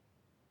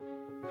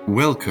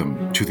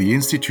Welcome to the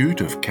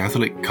Institute of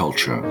Catholic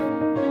Culture.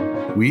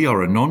 We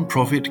are a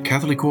non-profit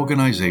Catholic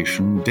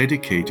organization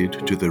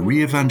dedicated to the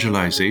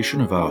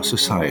re-evangelization of our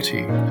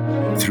society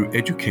through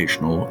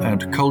educational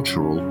and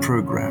cultural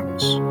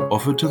programs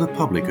offered to the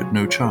public at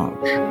no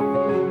charge.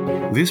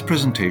 This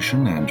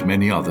presentation and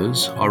many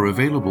others are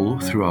available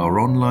through our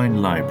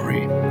online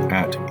library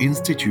at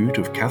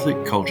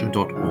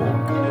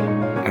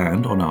instituteofcatholicculture.org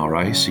and on our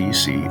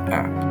ICC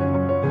app.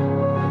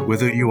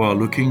 Whether you are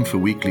looking for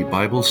weekly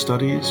Bible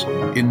studies,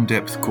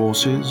 in-depth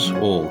courses,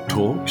 or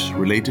talks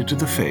related to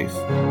the faith,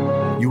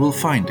 you will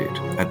find it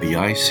at the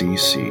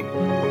ICC.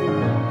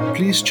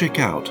 Please check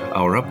out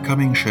our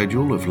upcoming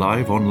schedule of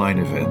live online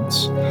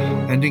events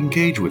and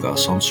engage with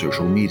us on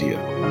social media.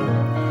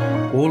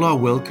 All are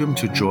welcome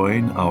to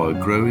join our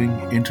growing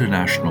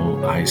international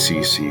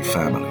ICC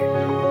family.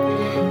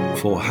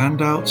 For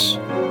handouts,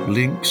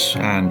 links,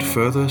 and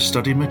further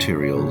study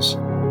materials,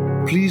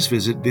 please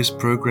visit this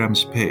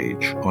program's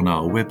page on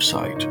our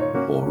website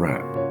or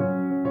app.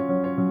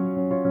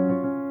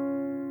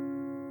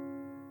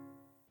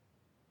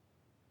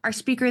 Our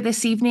speaker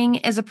this evening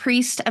is a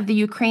priest of the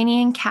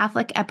Ukrainian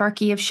Catholic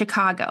Eparchy of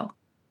Chicago.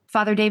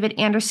 Father David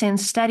Anderson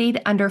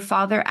studied under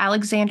Father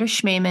Alexander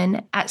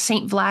Schmemann at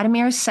St.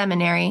 Vladimir's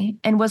Seminary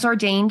and was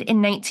ordained in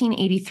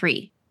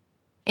 1983.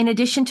 In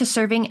addition to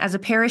serving as a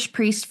parish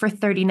priest for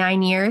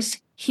 39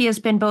 years, he has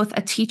been both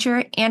a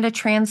teacher and a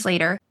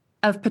translator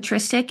of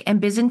patristic and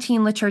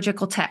Byzantine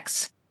liturgical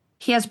texts.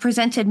 He has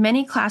presented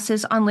many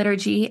classes on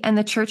liturgy and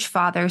the Church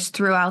Fathers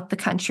throughout the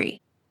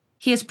country.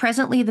 He is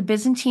presently the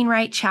Byzantine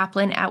Rite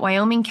chaplain at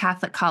Wyoming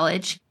Catholic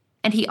College,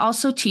 and he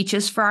also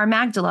teaches for our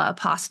Magdala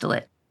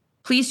Apostolate.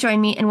 Please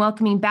join me in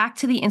welcoming back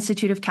to the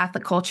Institute of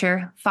Catholic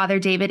Culture, Father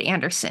David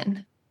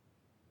Anderson.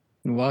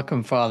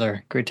 Welcome,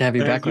 Father. Great to have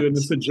you back. Thank you, and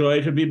it's a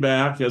joy to be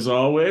back, as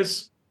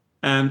always.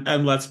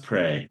 And let's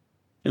pray.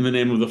 In the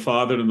name of the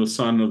Father, and the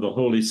Son, and of the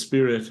Holy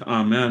Spirit.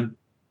 Amen.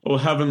 O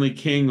heavenly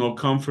King, O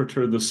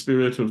Comforter, the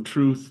Spirit of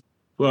truth,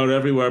 who are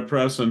everywhere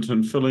present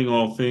and filling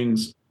all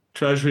things,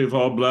 treasury of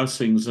all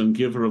blessings and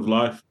giver of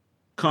life,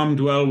 come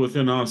dwell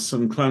within us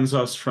and cleanse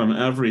us from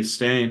every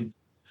stain,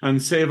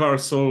 and save our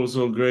souls,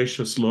 O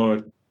gracious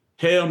Lord.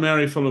 Hail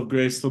Mary, full of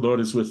grace, the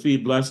Lord is with thee.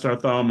 Blessed art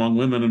thou among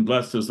women, and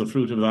blessed is the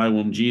fruit of thy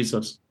womb,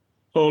 Jesus.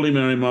 Holy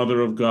Mary, Mother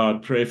of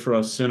God, pray for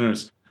us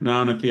sinners,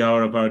 now and at the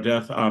hour of our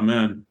death.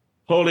 Amen.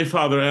 Holy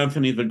Father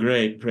Anthony the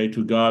Great, pray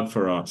to God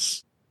for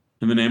us.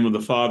 In the name of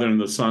the Father,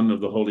 and the Son, and of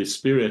the Holy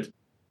Spirit.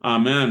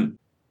 Amen.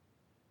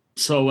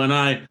 So when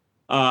I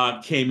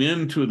came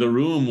into the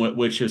room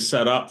which is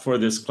set up for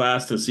this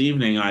class this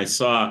evening, I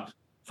saw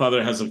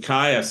Father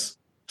Hezekiah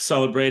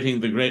celebrating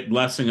the great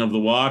blessing of the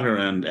water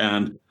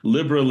and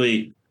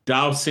liberally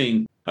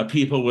dousing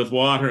people with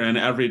water in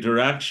every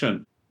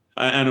direction.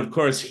 And of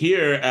course,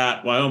 here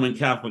at Wyoming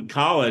Catholic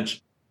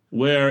College,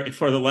 where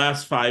for the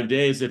last 5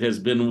 days it has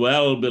been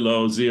well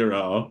below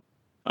zero,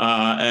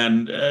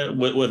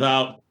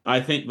 without, I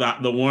think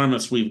that the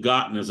warmest we've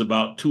gotten is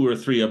about 2 or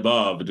 3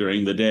 above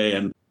during the day,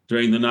 and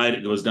during the night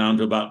it goes down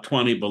to about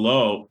 20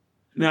 below.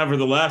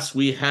 Nevertheless,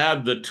 we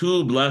had the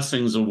 2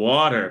 blessings of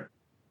water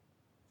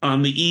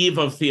on the eve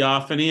of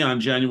Theophany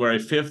on January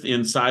 5th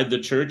inside the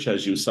church,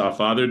 as you saw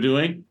Father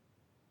doing.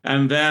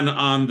 And then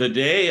on the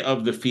day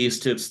of the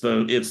feast, it's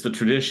the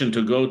tradition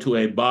to go to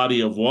a body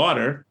of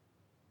water.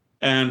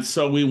 And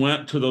so we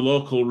went to the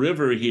local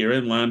river here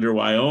in Lander,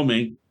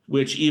 Wyoming,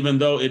 which, even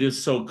though it is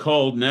so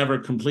cold, never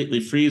completely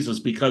freezes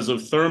because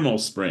of thermal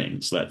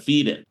springs that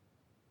feed it.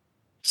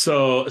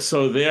 So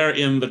there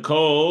in the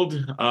cold,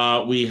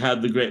 we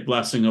had the great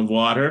blessing of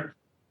water.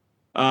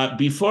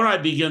 Before I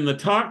begin the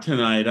talk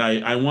tonight,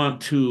 I want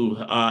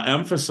to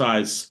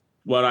emphasize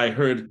what I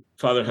heard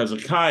Father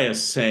Hezekiah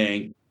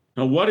saying.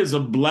 Now, what is a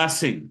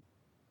blessing?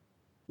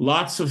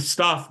 Lots of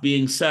stuff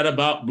being said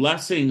about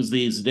blessings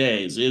these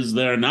days, is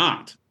there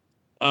not?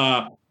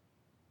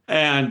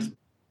 And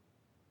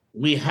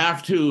we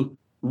have to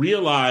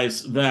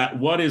realize that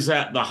what is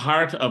at the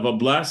heart of a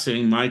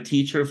blessing, my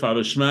teacher,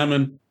 Father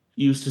Schmemann,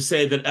 used to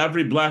say that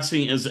every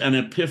blessing is an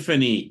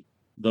epiphany.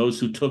 Those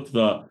who took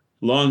the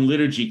long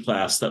liturgy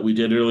class that we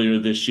did earlier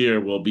this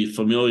year will be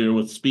familiar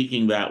with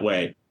speaking that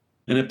way.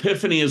 An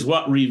epiphany is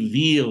what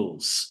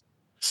reveals.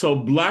 So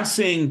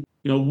blessing,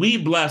 we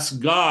bless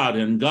God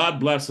and God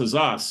blesses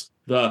us.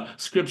 The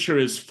scripture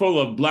is full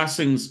of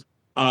blessings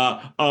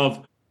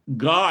of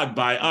God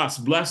by us.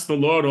 Bless the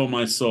Lord, O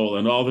my soul,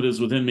 and all that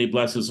is within me,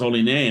 bless his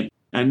holy name.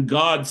 And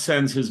God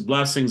sends his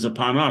blessings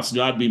upon us.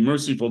 God be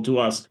merciful to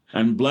us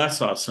and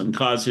bless us and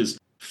cause his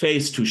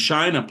face to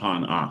shine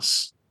upon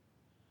us.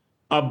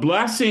 A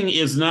blessing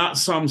is not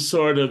some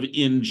sort of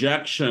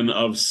injection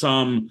of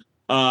some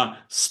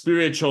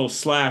spiritual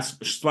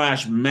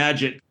slash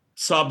magic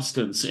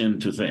substance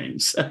into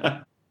things.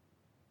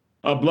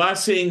 A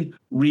blessing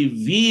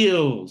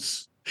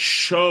reveals,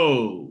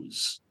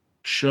 shows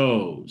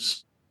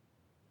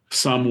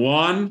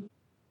someone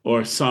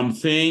or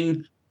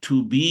something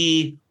to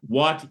be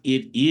what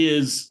it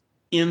is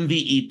in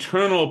the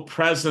eternal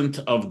present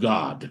of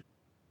God.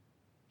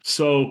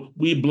 So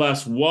we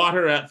bless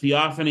water at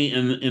Theophany,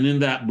 and in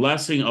that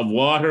blessing of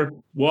water,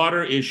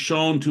 water is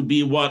shown to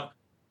be what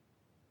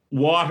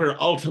water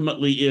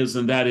ultimately is,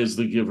 and that is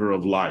the giver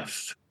of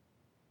life.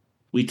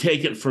 We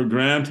take it for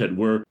granted.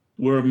 We're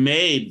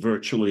made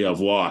virtually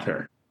of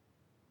water,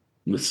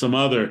 with some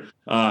other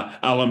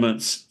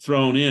elements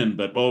thrown in,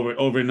 but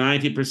over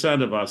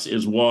 90% of us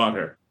is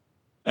water.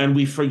 And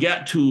we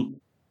forget to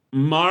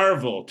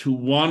marvel, to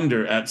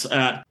wonder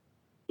at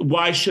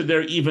why should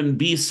there even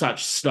be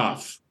such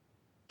stuff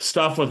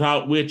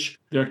without which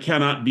there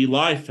cannot be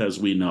life as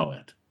we know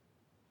it.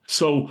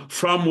 So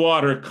from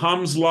water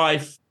comes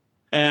life,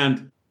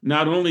 and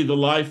not only the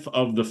life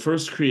of the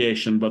first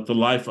creation, but the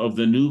life of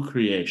the new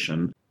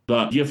creation,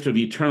 the gift of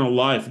eternal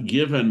life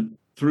given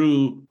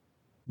through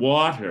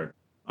water.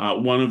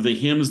 One of the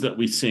hymns that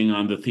we sing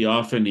on the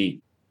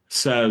Theophany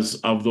says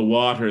of the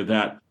water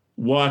that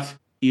what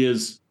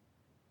is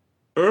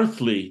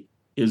earthly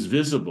is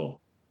visible,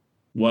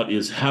 what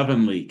is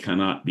heavenly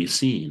cannot be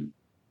seen.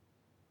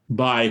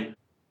 By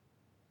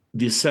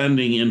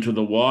descending into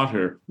the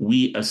water,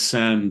 we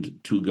ascend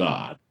to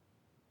God.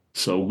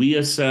 So we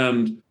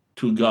ascend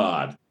to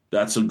God.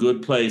 That's a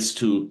good place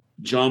to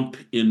jump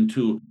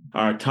into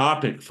our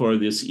topic for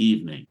this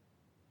evening,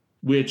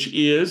 which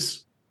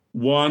is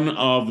one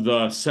of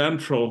the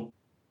central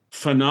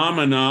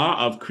phenomena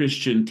of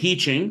Christian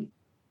teaching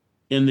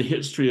in the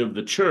history of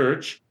the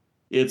church.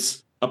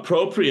 It's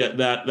appropriate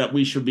that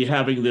we should be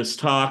having this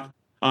talk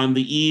on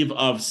the eve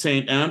of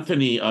St.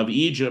 Anthony of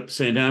Egypt,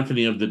 St.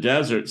 Anthony of the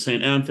Desert,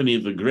 St. Anthony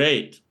the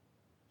Great.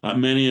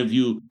 Many of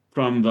you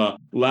from the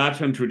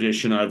Latin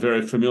tradition are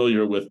very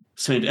familiar with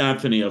St.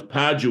 Anthony of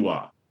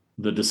Padua,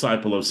 the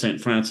disciple of St.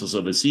 Francis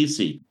of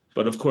Assisi.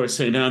 But of course,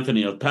 St.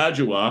 Anthony of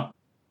Padua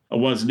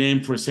was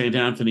named for St.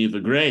 Anthony the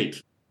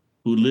Great,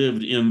 who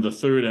lived in the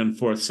 3rd and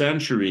 4th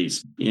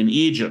centuries in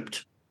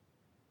Egypt.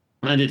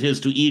 And it is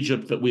to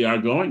Egypt that we are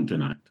going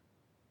tonight,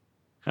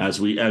 as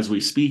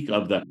we speak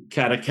of the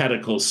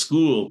Catechetical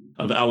School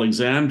of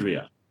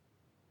Alexandria.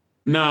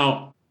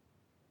 Now,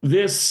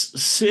 this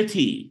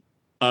city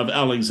of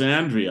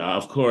Alexandria,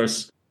 of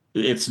course,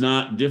 it's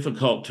not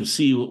difficult to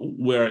see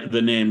where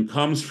the name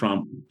comes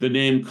from. The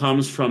name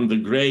comes from the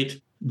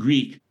great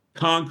Greek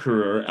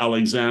conqueror,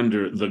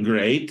 Alexander the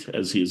Great,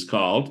 as he's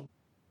called,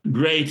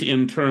 great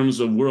in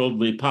terms of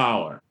worldly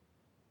power,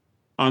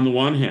 on the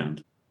one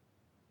hand.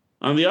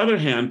 On the other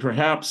hand,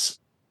 perhaps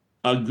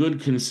a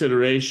good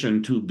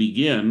consideration to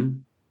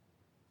begin,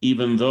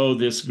 even though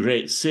this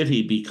great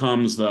city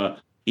becomes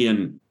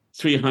in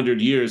 300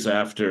 years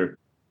after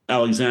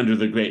Alexander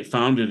the Great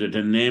founded it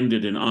and named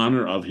it in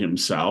honor of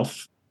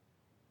himself,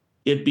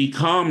 it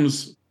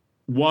becomes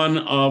one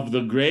of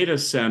the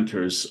greatest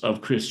centers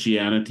of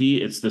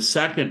Christianity. It's the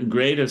second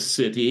greatest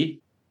city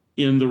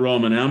in the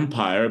Roman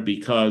Empire,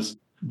 because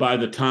by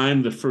the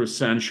time the 1st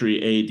century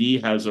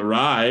AD has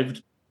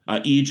arrived,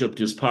 Egypt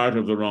is part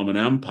of the Roman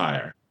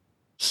Empire.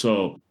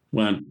 So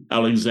when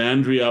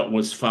Alexandria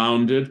was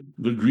founded,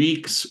 the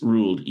Greeks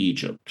ruled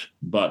Egypt.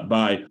 But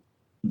by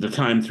the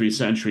time 3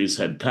 centuries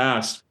had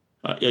passed,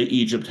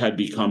 Egypt had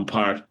become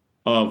part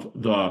of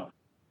the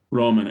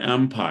Roman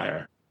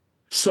Empire.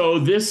 So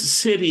this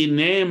city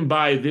named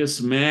by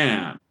this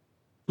man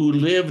who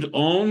lived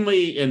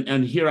only,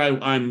 and here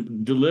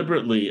I'm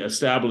deliberately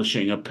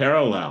establishing a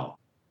parallel,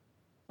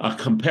 a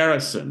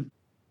comparison,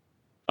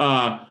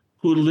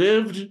 who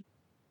lived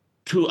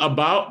to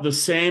about the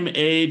same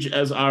age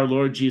as our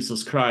Lord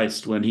Jesus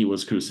Christ when he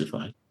was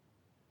crucified.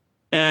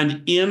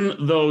 And in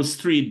those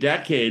 3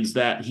 decades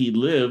that he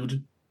lived,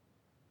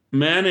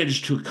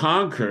 managed to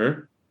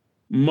conquer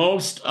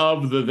most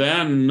of the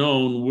then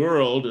known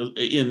world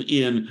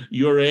in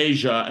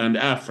Eurasia and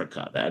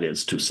Africa, that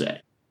is to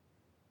say.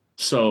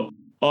 So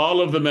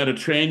all of the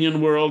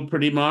Mediterranean world,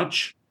 pretty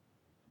much,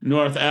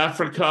 North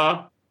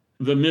Africa,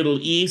 the Middle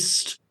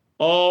East,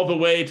 all the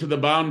way to the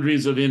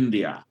boundaries of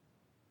India.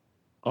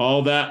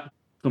 All that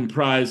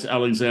comprised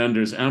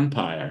Alexander's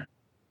empire.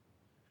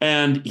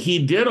 And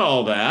he did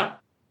all that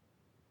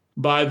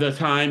by the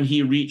time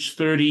he reached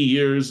 30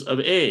 years of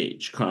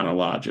age,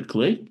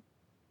 chronologically.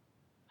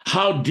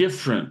 How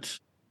different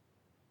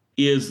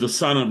is the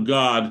Son of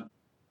God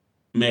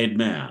made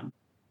man?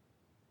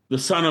 The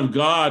Son of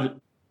God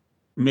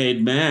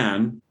made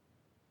man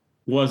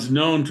was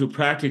known to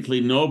practically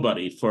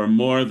nobody for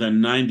more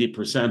than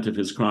 90% of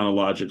his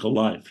chronological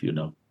life, you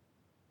know.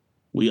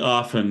 We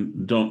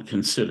often don't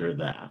consider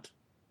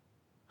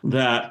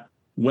that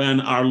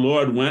when our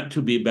Lord went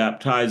to be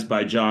baptized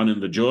by John in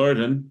the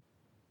Jordan,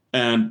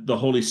 and the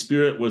Holy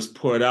Spirit was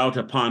poured out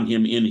upon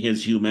him in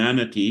his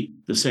humanity,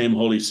 the same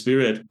Holy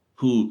Spirit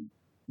who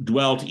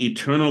dwelt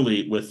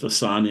eternally with the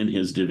Son in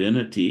his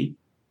divinity,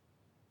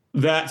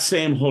 that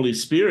same Holy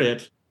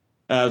Spirit,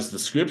 as the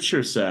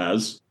Scripture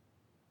says,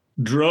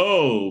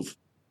 drove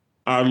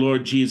our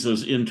Lord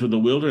Jesus into the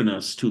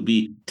wilderness to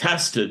be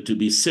tested, to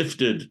be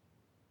sifted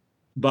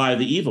by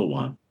the evil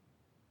one.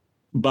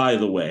 By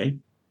the way,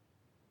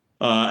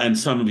 and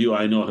some of you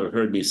I know have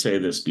heard me say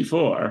this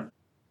before,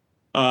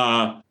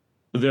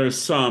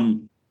 there's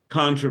some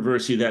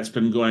controversy that's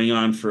been going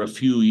on for a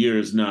few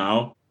years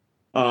now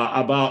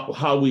about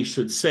how we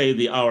should say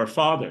the Our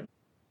Father,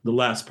 the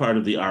last part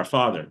of the Our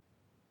Father.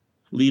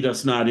 Lead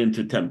us not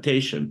into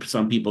temptation.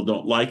 Some people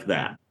don't like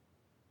that.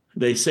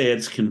 They say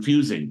it's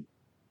confusing.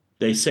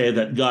 They say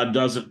that God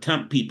doesn't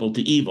tempt people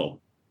to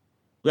evil.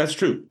 That's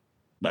true,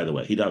 by the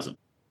way. He doesn't.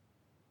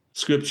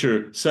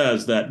 Scripture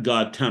says that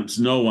God tempts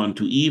no one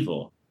to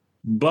evil.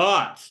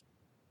 But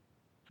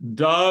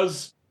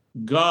does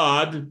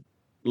God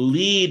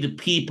lead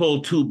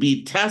people to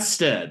be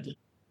tested?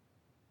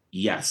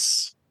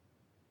 Yes.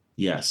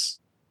 Yes.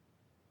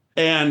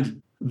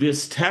 And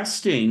this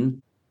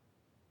testing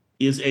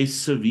is a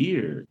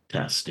severe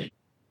testing.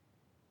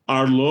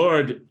 Our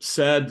Lord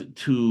said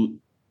to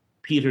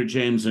Peter,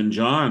 James, and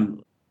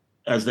John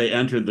as they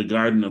entered the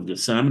Garden of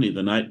Gethsemane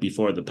the night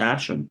before the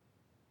Passion,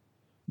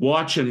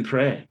 watch and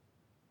pray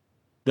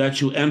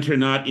that you enter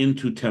not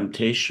into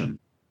temptation.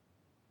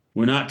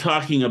 We're not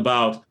talking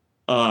about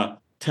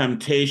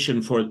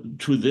temptation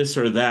to this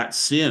or that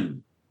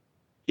sin.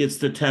 It's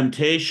the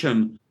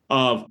temptation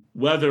of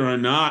whether or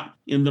not,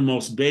 in the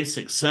most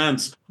basic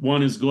sense,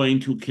 one is going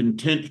to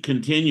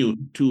continue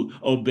to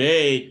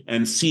obey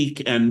and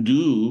seek and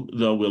do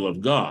the will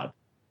of God.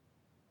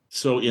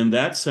 So in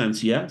that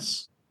sense,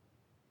 yes,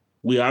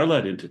 we are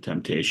led into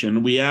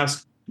temptation. We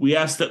ask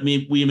that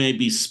we may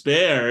be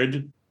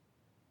spared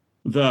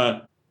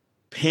the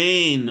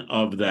pain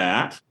of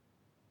that.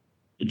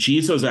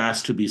 Jesus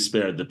asked to be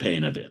spared the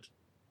pain of it.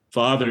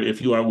 Father,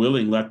 if you are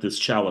willing, let this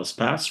chalice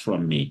pass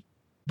from me,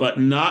 but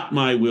not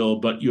my will,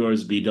 but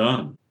yours be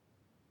done.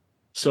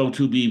 So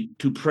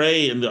to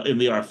pray in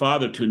the Our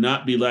Father, to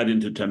not be led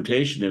into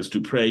temptation, is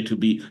to pray to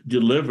be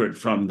delivered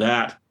from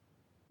that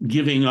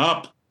giving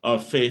up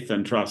of faith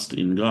and trust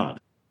in God.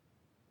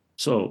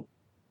 So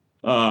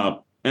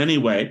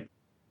anyway,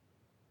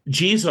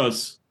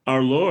 Jesus,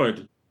 our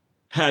Lord,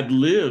 had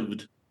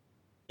lived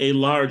a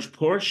large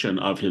portion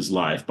of his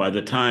life by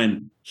the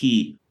time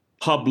he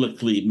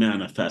publicly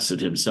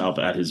manifested himself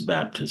at his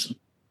baptism,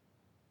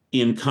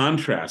 in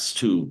contrast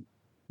to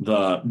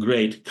the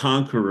great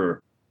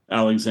conqueror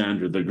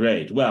Alexander the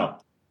Great.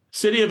 Well,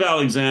 city of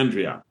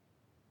Alexandria,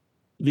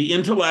 the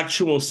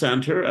intellectual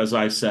center, as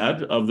I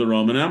said, of the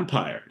Roman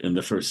Empire in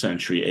the 1st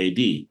century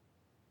AD.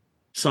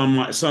 Some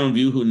of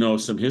you who know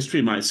some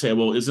history might say,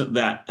 well, isn't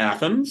that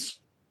Athens?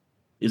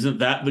 Isn't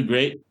that the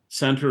great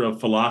center of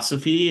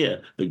philosophy,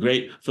 the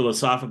great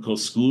philosophical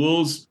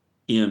schools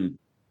in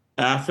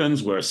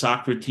Athens where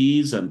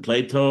Socrates and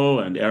Plato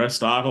and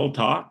Aristotle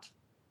taught?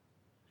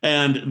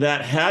 And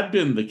that had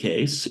been the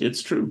case,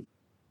 it's true.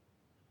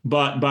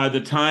 But by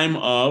the time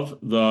of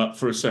the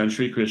 1st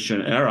century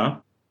Christian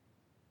era,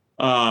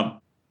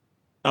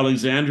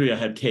 Alexandria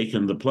had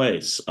taken the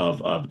place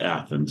of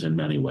Athens in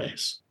many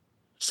ways.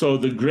 So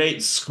the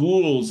great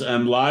schools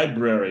and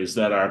libraries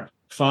that are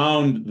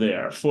found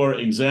there, for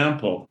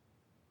example,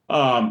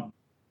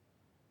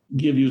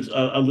 give you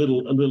a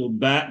little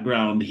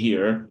background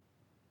here.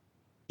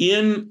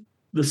 In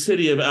the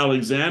city of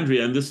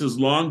Alexandria, and this is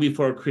long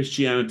before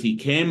Christianity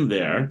came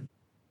there,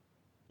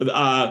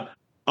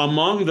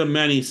 among the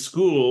many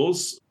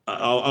schools,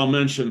 I'll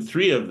mention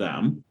 3 of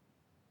them,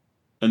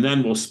 and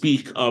then we'll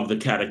speak of the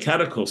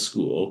Catechetical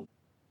School.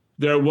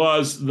 There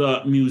was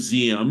the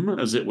museum,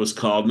 as it was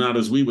called, not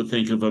as we would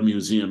think of a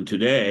museum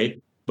today,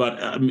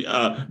 but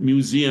a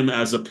museum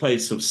as a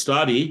place of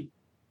study,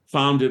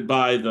 founded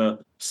by the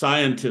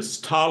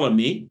scientist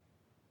Ptolemy,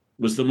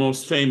 was the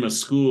most famous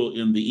school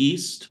in the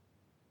East.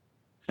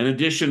 In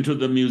addition to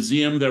the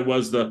museum, there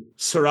was the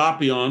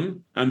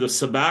Serapion and the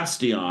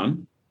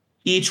Sebastion.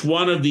 Each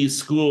one of these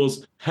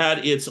schools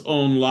had its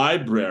own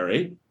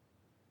library.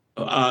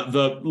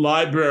 The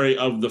library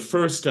of the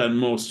first and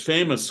most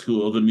famous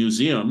school, the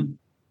museum,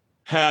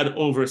 had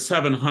over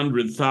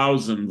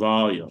 700,000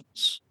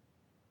 volumes,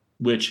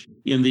 which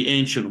in the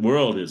ancient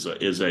world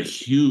is a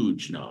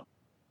huge number.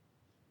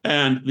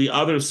 And the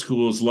other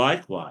schools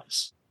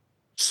likewise.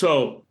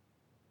 So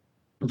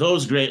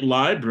those great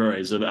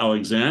libraries of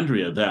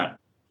Alexandria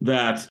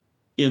that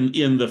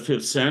in the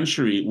 5th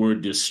century were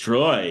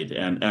destroyed,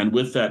 and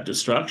with that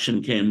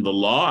destruction came the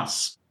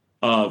loss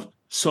of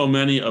so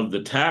many of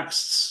the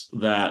texts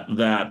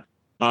that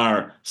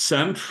are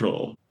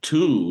central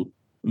to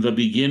the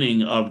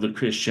beginning of the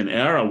Christian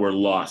era were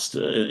lost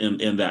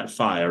in that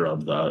fire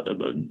of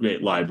the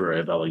great library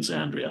of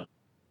Alexandria.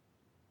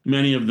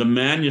 Many of the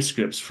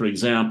manuscripts, for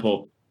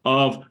example,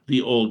 of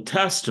the Old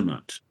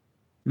Testament.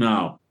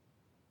 Now,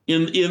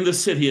 in the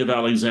city of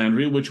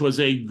Alexandria, which was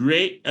a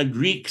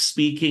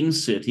Greek-speaking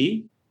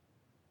city,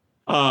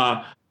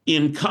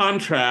 in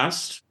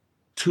contrast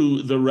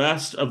to the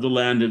rest of the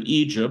land of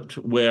Egypt,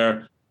 where,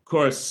 of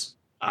course,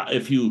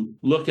 if you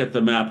look at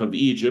the map of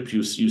Egypt,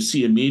 you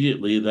see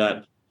immediately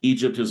that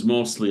Egypt is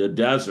mostly a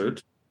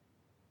desert.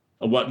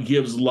 What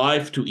gives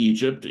life to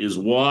Egypt is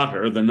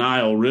water, the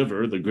Nile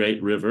River, the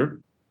great river.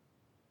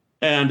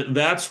 And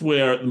that's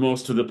where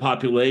most of the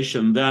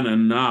population then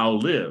and now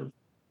live.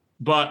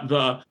 But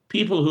the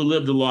people who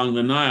lived along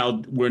the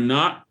Nile were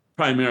not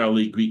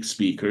primarily Greek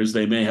speakers.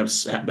 They may have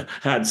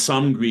had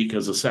some Greek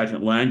as a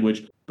second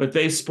language, but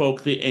they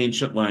spoke the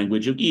ancient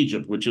language of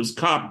Egypt, which is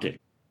Coptic.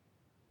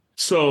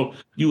 So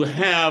you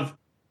have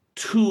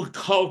two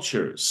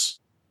cultures,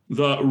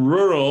 the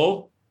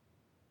rural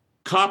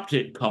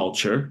Coptic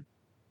culture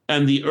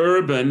and the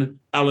urban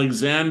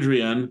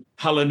Alexandrian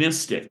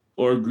Hellenistic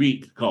or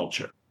Greek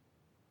culture.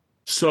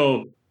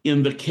 So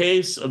in the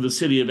case of the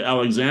city of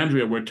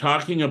Alexandria, we're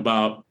talking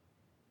about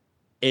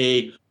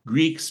a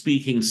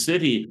Greek-speaking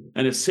city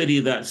and a city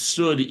that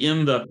stood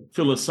in the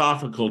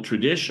philosophical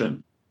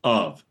tradition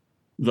of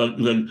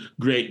the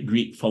great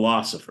Greek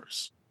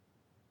philosophers.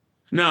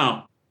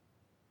 Now,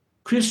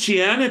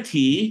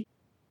 Christianity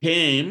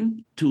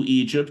came to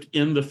Egypt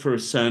in the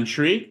first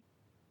century.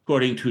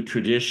 According to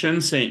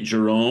tradition, St.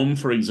 Jerome,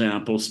 for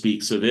example,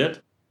 speaks of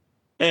it.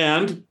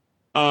 And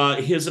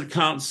his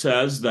account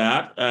says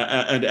that,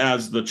 and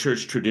as the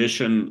church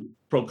tradition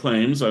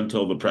proclaims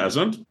until the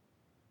present,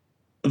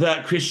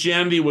 that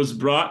Christianity was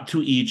brought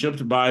to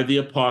Egypt by the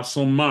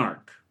apostle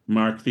Mark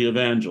the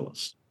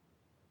evangelist.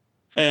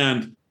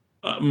 And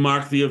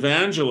Mark the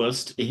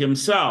evangelist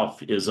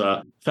himself is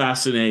a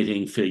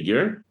fascinating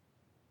figure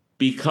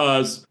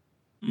because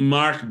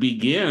Mark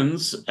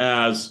begins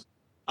as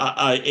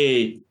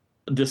a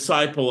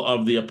disciple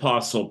of the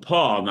apostle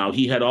Paul. Now,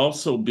 he had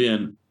also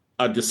been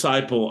a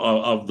disciple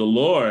of the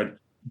Lord,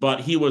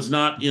 but he was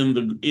not in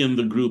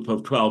the group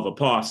of 12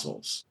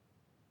 apostles.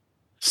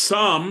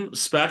 Some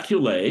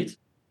speculate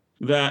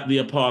that the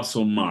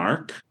apostle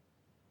Mark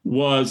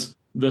was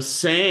the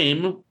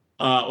same,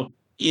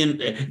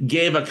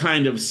 gave a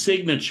kind of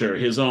signature,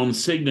 his own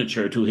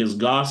signature to his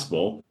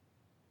gospel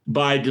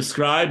by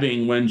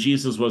describing when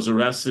Jesus was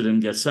arrested in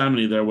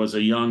Gethsemane, there was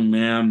a young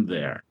man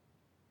there.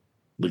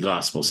 The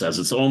gospel says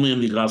it's only in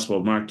the Gospel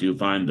of Mark do you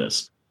find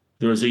this.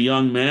 There was a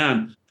young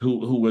man who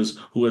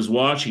was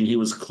watching. He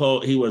was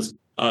clothed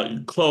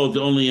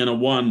only in a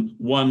one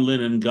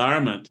linen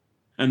garment,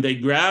 and they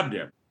grabbed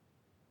him,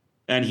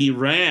 and he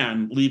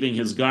ran, leaving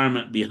his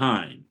garment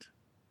behind.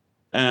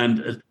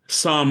 And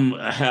some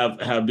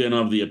have been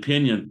of the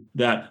opinion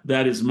that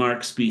that is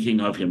Mark speaking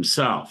of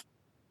himself.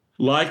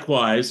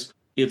 Likewise,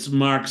 it's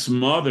Mark's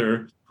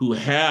mother who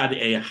had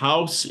a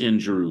house in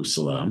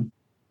Jerusalem,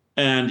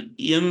 and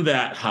in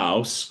that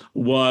house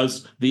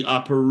was the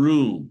upper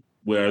room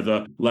where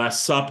the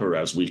Last Supper,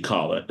 as we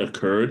call it,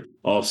 occurred,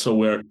 also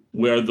where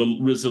the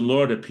risen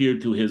Lord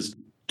appeared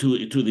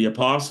to the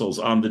apostles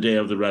on the day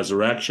of the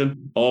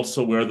resurrection,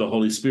 also where the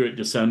Holy Spirit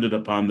descended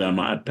upon them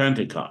at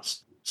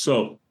Pentecost.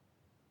 So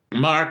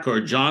Mark, or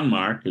John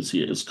Mark, as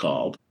he is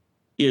called,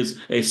 is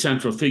a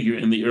central figure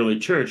in the early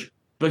church.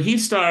 But he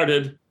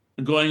started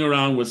going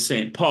around with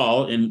St.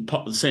 Paul in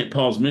St.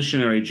 Paul's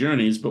missionary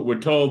journeys, but we're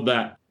told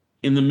that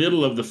in the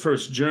middle of the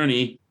first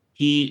journey,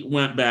 he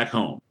went back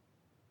home.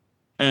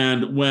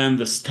 And when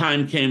the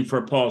time came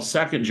for Paul's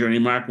second journey,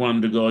 Mark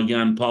wanted to go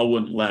again. Paul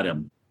wouldn't let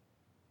him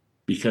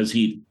because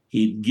he'd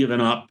given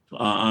up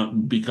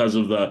because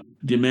of the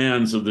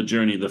demands of the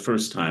journey the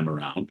first time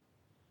around.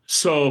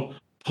 So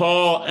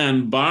Paul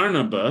and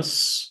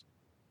Barnabas,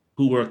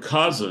 who were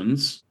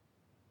cousins,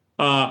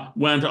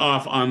 went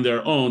off on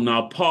their own.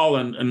 Now, Paul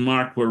and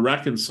Mark were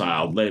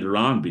reconciled later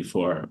on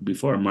before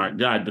Mark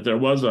died, but there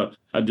was a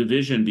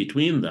division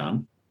between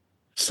them.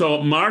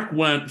 So Mark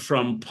went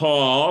from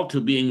Paul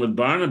to being with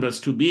Barnabas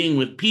to being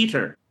with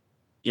Peter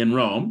in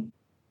Rome.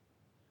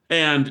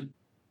 And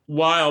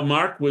while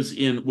Mark was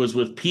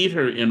with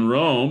Peter in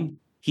Rome,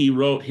 he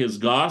wrote his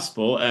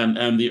gospel,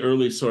 and the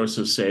early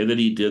sources say that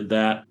he did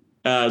that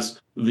as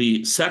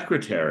the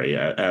secretary,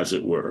 as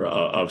it were,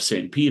 of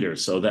St. Peter,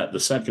 so that the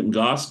second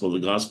gospel, the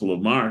Gospel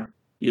of Mark,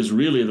 is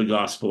really the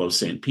Gospel of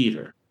St.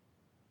 Peter.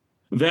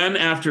 Then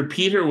after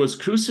Peter was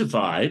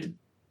crucified,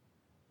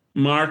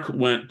 Mark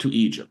went to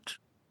Egypt,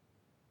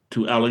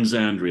 to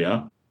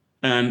Alexandria,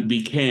 and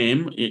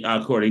became,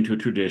 according to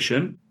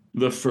tradition,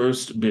 the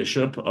first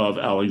bishop of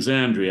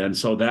Alexandria. And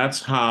so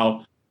that's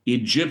how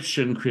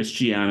Egyptian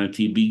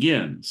Christianity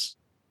begins.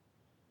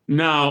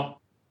 Now,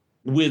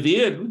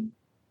 within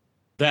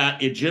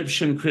that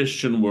Egyptian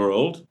Christian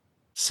world,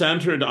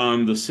 centered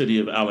on the city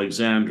of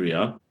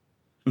Alexandria,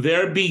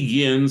 there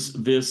begins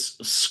this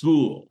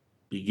school,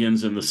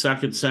 begins in the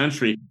 2nd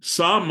century.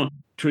 Some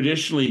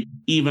traditionally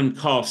even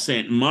call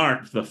St.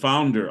 Mark the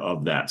founder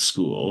of that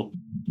school,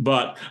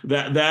 but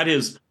that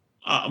is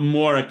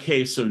more a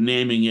case of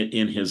naming it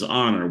in his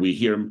honor. We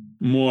hear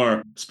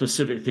more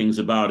specific things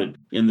about it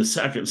in the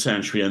 2nd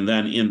century and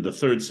then in the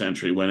 3rd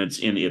century when it's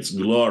in its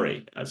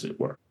glory, as it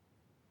were.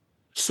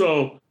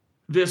 So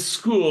this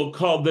school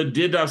called the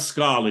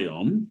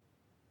Didascalium,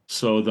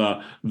 so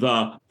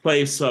the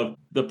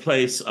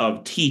place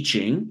of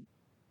teaching,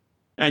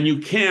 and you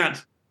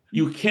can't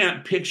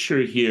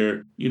picture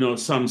here,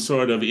 some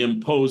sort of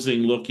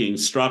imposing looking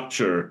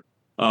structure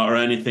or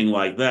anything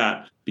like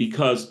that,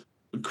 because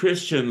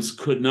Christians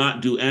could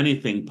not do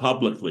anything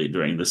publicly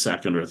during the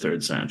 2nd or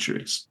 3rd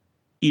centuries,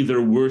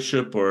 either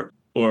worship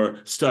or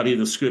study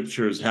the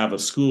scriptures, have a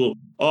school.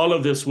 All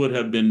of this would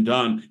have been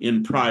done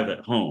in private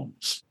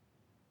homes.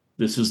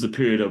 This is the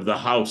period of the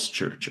house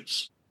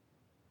churches.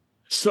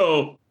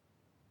 So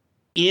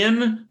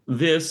in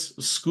this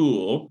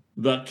school,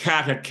 the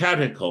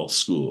Catechetical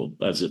School,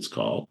 as it's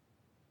called,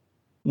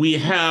 we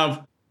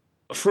have,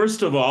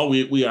 first of all,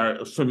 we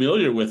are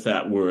familiar with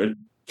that word,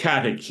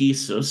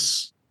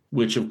 catechesis,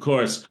 which of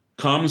course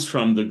comes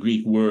from the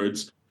Greek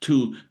words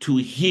to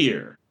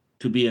hear,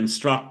 to be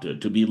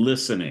instructed, to be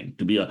listening,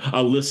 to be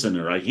a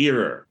listener, a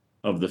hearer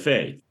of the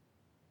faith.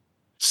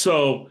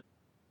 So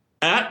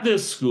at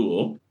this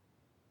school,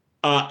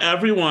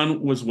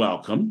 everyone was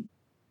welcome.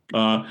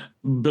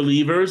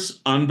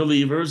 Believers,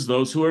 unbelievers,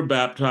 those who are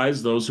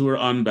baptized, those who are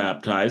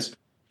unbaptized.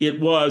 It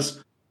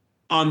was,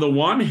 on the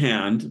one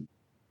hand,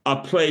 a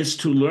place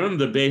to learn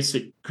the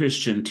basic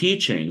Christian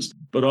teachings,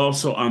 but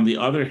also, on the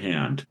other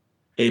hand,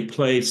 a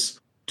place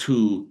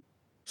to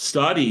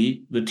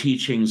study the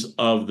teachings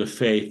of the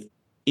faith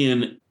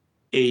in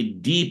a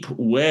deep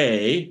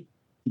way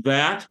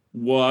that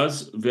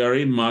was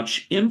very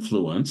much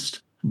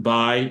influenced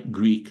by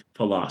Greek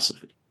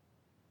philosophy.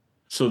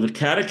 So the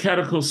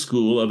Catechetical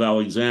School of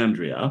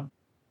Alexandria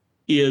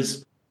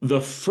is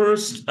the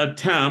first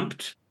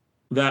attempt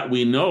that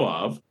we know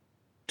of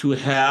to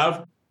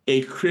have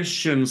a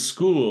Christian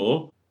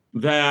school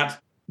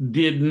that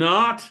did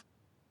not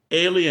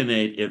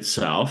alienate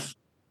itself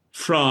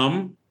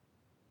from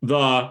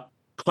the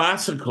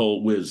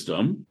classical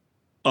wisdom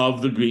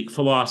of the Greek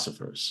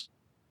philosophers.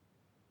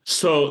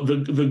 So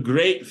the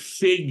great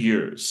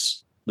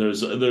figures,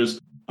 there's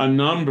a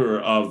number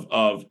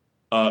of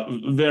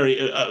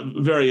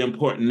very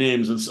important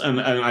names, and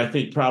I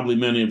think probably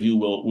many of you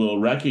will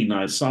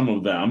recognize some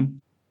of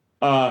them.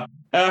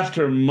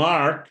 After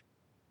Mark,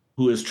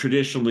 who is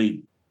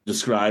traditionally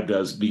described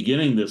as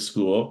beginning this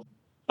school,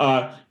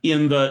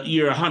 in the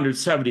year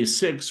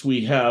 176,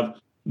 we have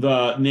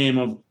the name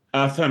of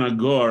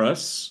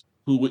Athenagoras,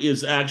 who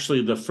is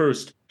actually the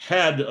first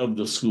head of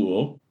the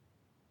school.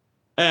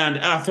 And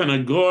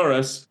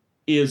Athenagoras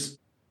is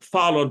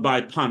followed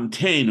by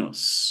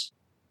Pantaenus.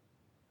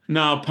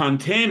 Now,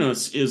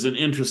 Pantaenus is an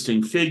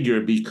interesting figure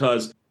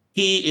because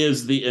he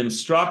is the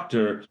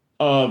instructor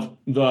of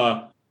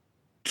the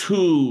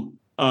two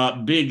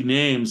big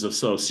names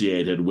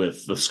associated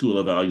with the School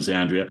of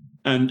Alexandria.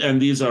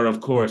 And these are,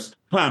 of course,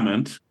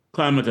 Clement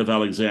of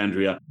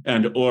Alexandria,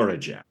 and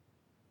Origen.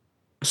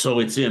 So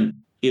it's in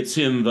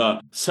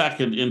the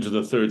second into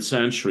the third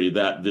century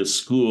that this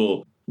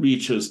school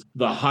reaches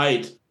the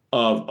height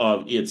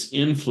of its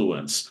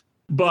influence.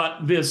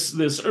 But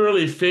this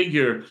early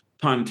figure,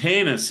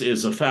 Pantaenus,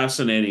 is a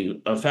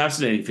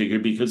fascinating figure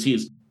because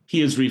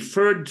he is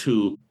referred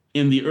to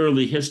in the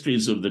early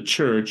histories of the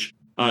church.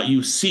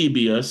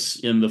 Eusebius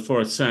in the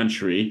 4th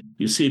century,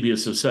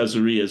 Eusebius of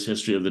Caesarea's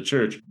History of the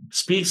Church,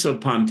 speaks of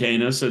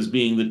Pantaenus as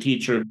being the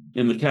teacher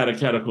in the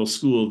Catechetical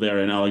School there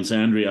in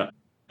Alexandria.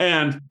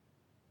 And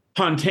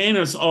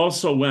Pantaenus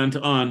also went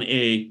on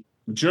a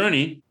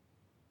journey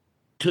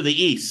to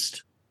the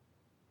east,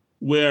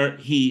 where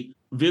he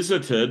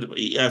visited,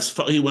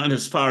 he went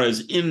as far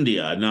as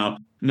India.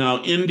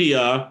 Now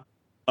India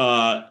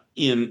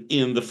in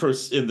the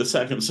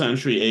 2nd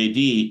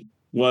century AD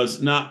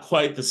was not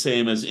quite the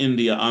same as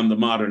India on the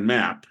modern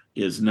map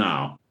is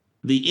now.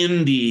 The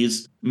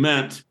Indies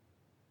meant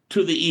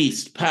to the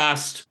east,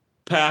 past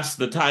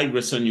the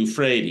Tigris and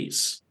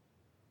Euphrates.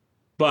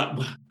 But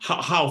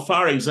how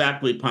far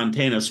exactly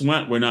Pantaenus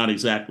went, we're not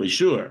exactly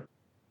sure.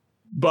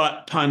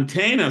 But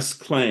Pantaenus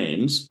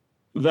claims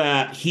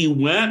that he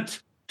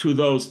went to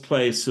those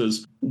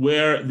places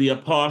where the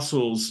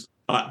apostles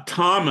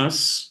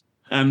Thomas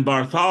and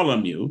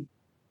Bartholomew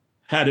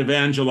had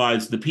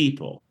evangelized the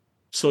people.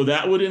 So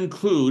that would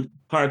include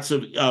parts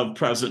of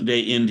present-day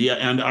India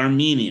and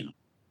Armenia.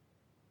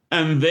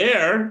 And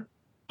there,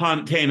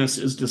 Pantaenus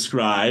is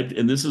described,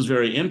 and this is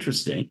very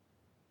interesting,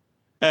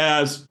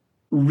 as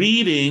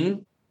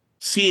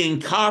seeing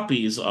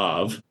copies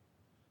of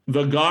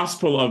the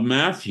Gospel of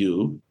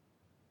Matthew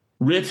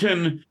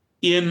written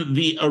in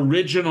the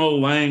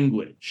original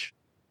language.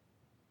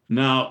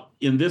 Now,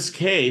 in this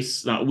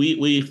case,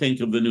 we think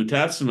of the New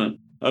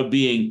Testament of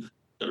being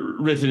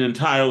written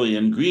entirely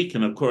in Greek,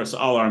 and of course,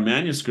 all our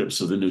manuscripts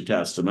of the New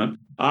Testament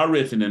are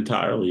written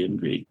entirely in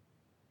Greek.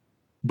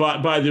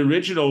 But by the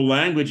original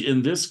language,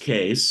 in this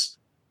case,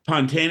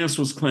 Pantaenus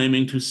was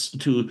claiming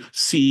to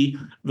see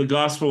the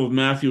Gospel of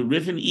Matthew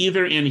written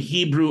either in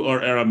Hebrew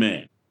or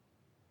Aramaic.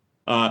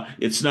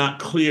 It's not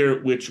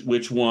clear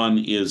which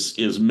one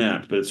is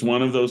meant, but it's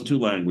one of those two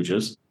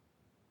languages.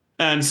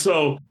 And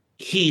so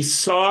he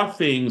saw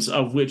things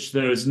of which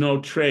there is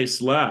no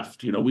trace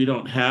left. We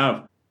don't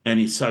have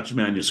any such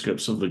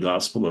manuscripts of the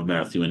Gospel of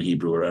Matthew in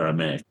Hebrew or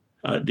Aramaic,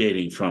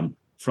 dating from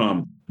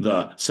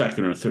the 2nd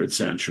or 3rd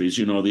centuries.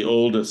 The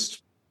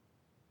oldest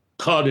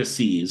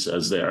codices,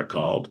 as they are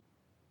called,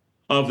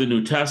 of the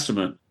New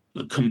Testament,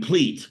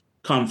 complete,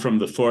 come from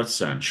the 4th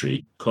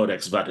century,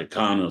 Codex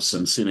Vaticanus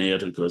and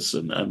Sinaiticus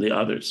and the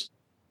others.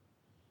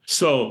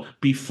 So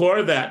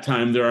before that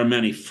time, there are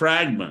many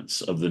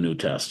fragments of the New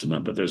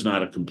Testament, but there's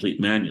not a complete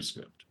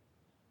manuscript.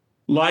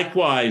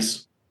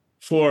 Likewise,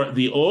 for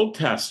the Old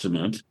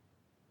Testament,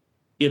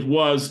 it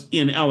was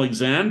in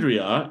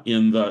Alexandria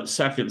in the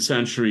 2nd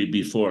century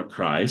before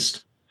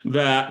Christ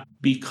that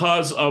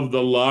because of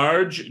the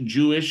large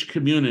Jewish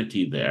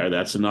community there,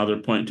 that's another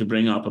point to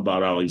bring up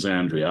about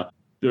Alexandria,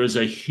 there is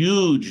a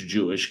huge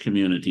Jewish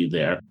community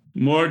there,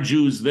 more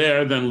Jews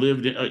there than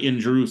lived in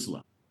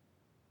Jerusalem.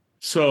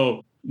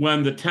 So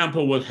when the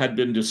temple had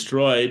been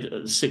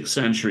destroyed 6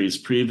 centuries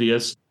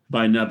previous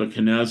by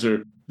Nebuchadnezzar,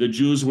 the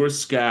Jews were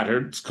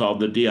scattered. It's called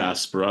the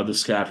diaspora, the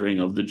scattering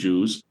of the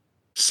Jews.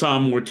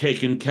 Some were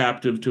taken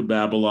captive to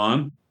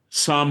Babylon.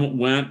 Some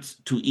went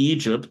to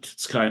Egypt.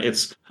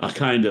 It's a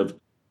kind of,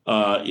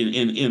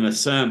 in a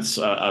sense,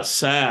 a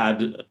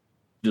sad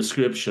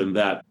description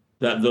that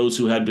those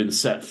who had been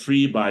set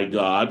free by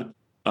God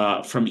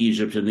from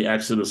Egypt in the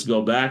Exodus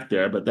go back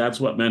there, but that's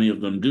what many of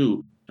them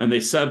do. And they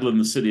settle in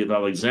the city of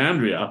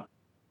Alexandria,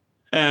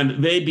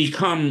 and they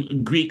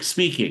become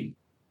Greek-speaking.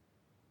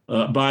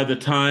 By the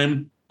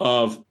time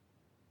of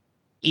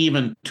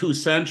even 2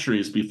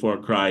 centuries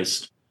before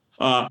Christ,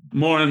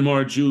 more and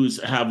more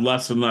Jews have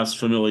less and less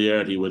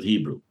familiarity with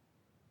Hebrew.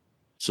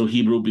 So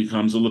Hebrew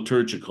becomes a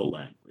liturgical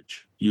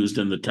language used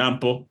in the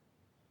temple.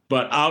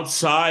 But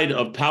outside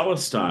of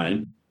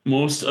Palestine,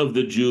 most of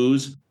the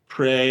Jews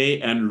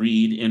pray and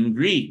read in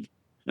Greek.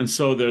 And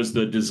so there's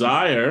the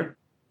desire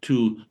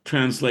to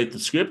translate the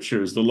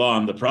scriptures, the law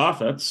and the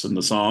prophets and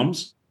the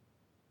Psalms,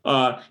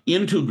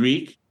 into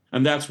Greek.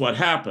 And that's what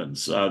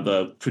happens,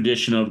 the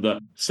tradition of the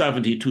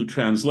 72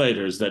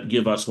 translators that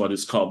give us what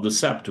is called the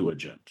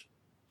Septuagint,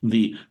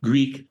 the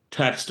Greek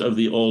text of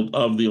the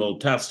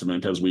Old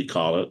Testament, as we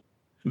call it,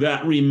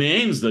 that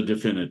remains the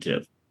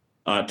definitive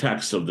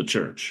text of the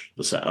church,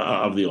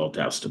 of the Old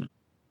Testament.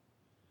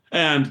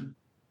 And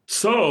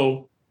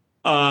so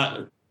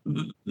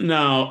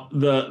now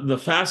the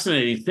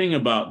fascinating thing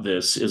about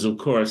this is, of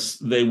course,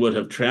 they would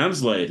have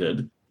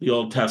translated the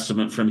Old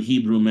Testament from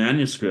Hebrew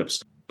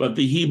manuscripts, but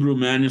the Hebrew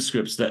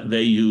manuscripts that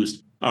they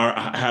used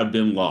have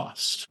been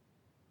lost.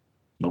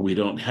 But we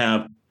don't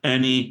have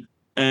any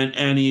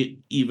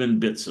even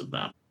bits of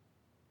them.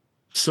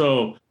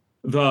 So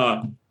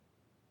the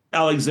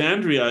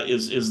Alexandria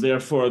is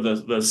therefore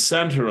the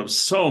center of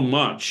so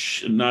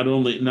much, not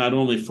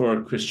only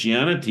for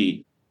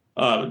Christianity,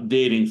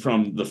 dating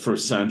from the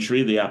 1st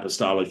century, the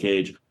Apostolic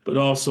Age, but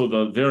also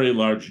the very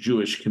large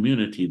Jewish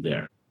community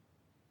there.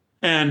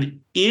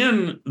 And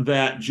in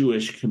that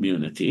Jewish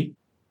community,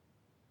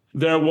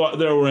 there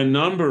were a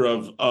number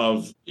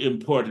of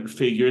important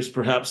figures.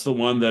 Perhaps the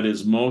one that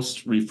is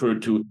most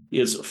referred to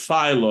is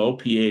Philo,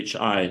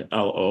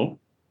 Philo.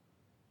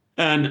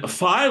 And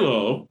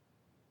Philo,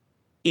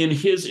 in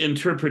his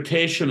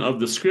interpretation of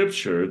the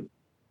scripture,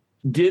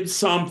 did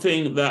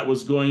something that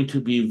was going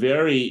to be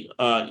very,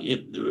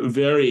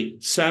 very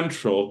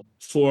central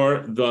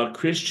for the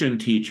Christian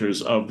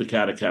teachers of the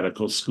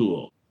Catechetical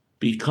School,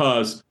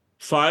 because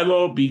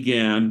Philo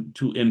began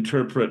to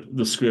interpret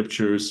the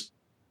scriptures,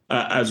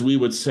 as we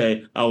would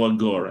say,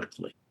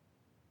 allegorically.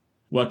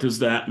 What does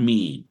that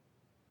mean?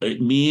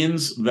 It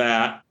means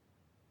that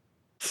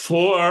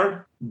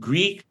for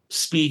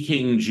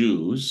Greek-speaking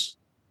Jews,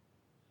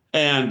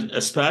 and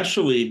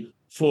especially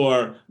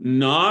for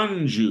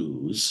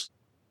non-Jews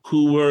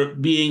who were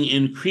being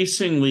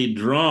increasingly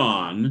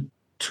drawn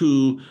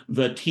to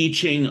the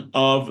teaching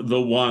of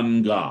the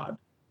one God.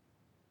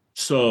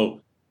 So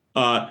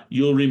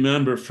you'll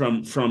remember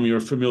from your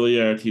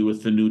familiarity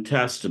with the New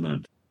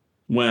Testament,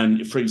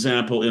 when, for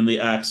example, in the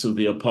Acts of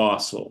the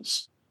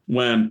Apostles,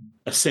 when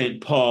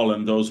St. Paul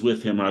and those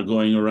with him are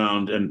going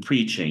around and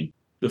preaching,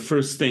 the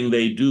first thing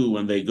they do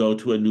when they go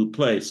to a new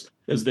place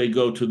is they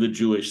go to the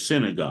Jewish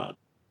synagogue.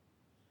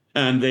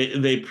 And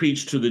they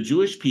preach to the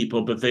Jewish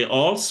people, but they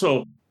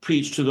also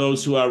preach to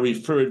those who are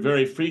referred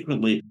very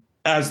frequently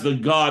as the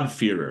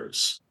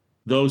God-fearers,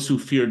 those who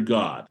feared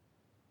God.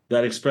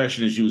 That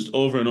expression is used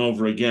over and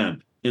over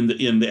again in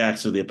the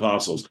Acts of the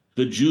Apostles.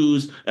 The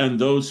Jews and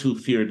those who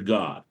feared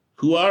God.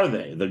 Who are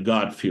they, the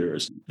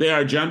God-fearers? They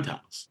are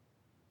Gentiles.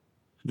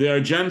 They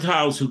are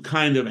Gentiles who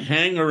kind of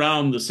hang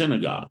around the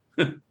synagogue,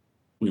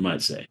 we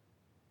might say,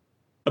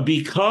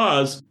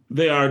 because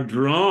they are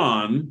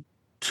drawn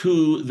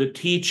to the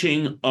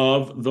teaching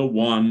of the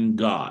one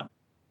God.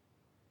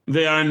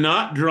 They are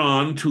not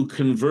drawn to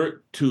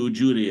convert to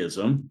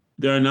Judaism.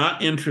 They're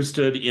not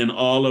interested in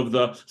all of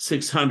the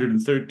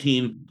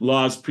 613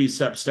 laws,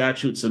 precepts,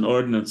 statutes, and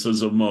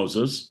ordinances of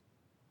Moses.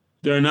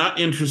 They're not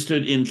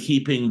interested in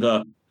keeping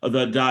the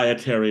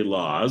dietary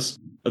laws.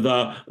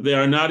 They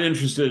are not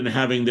interested in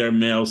having their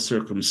males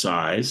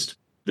circumcised.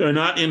 They're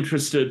not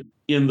interested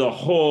in the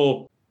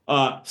whole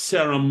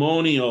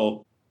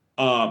ceremonial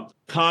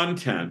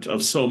content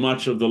of so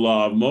much of the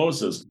law of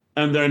Moses.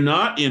 And they're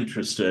not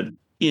interested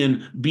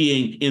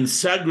in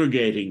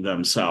segregating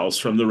themselves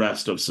from the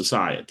rest of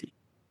society,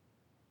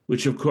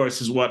 which, of course,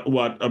 is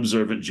what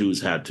observant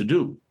Jews had to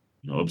do.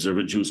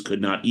 Observant Jews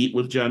could not eat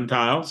with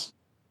Gentiles.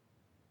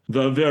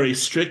 The very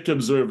strict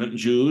observant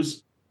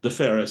Jews, the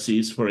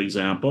Pharisees, for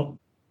example,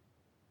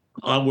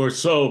 were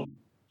so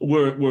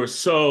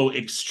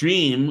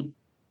extreme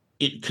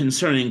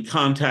concerning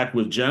contact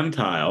with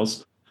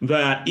Gentiles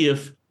that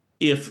if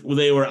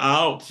they were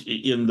out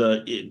in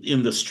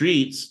the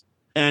streets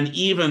and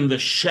even the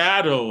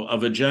shadow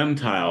of a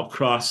Gentile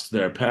crossed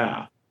their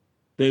path,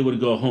 they would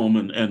go home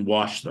and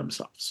wash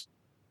themselves.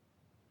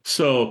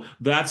 So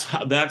that's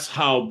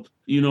how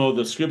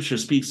the Scripture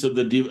speaks of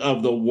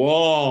the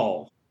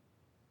wall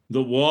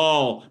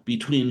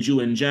between Jew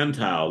and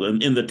Gentile.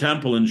 And in the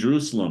temple in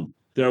Jerusalem,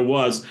 there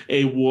was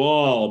a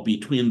wall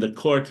between the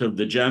court of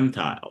the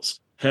Gentiles.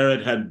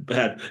 Herod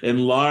had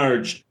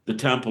enlarged the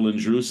temple in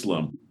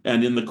Jerusalem,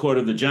 and in the court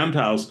of the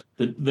Gentiles,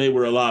 they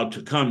were allowed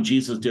to come.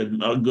 Jesus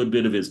did a good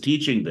bit of his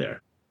teaching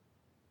there.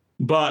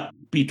 But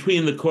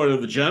between the court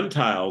of the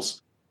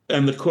Gentiles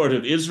and the court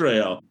of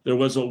Israel, there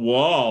was a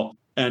wall,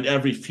 and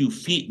every few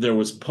feet there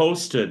was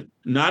posted,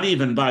 not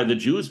even by the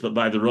Jews, but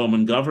by the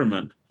Roman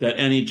government, that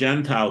any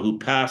Gentile who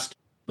passed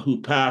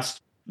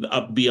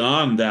up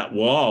beyond that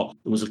wall,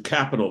 it was a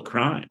capital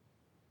crime.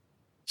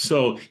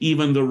 So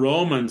even the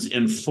Romans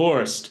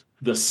enforced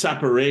the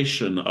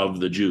separation of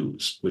the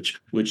Jews,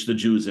 which the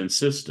Jews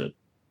insisted.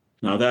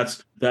 Now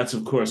that's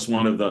of course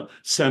one of the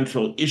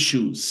central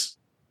issues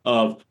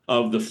of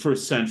the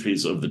first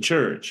centuries of the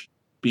church,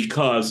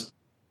 because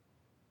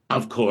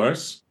of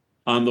course,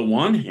 on the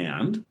one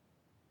hand,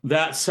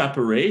 that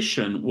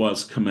separation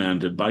was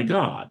commanded by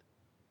God.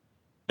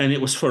 And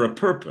it was for a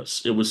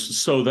purpose. It was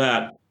so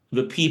that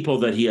the people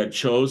that he had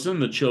chosen,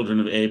 the children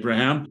of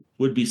Abraham,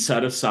 would be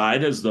set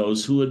aside as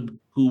those who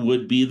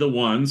would be the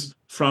ones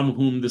from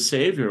whom the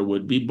Savior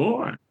would be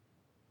born.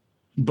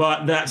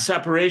 But that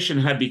separation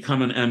had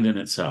become an end in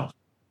itself.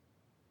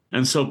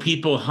 And so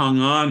people hung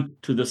on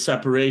to the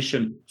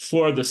separation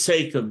for the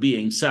sake of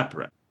being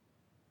separate.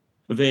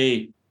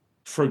 They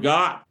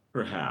forgot,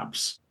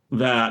 perhaps,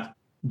 that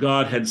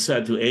God had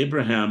said to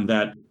Abraham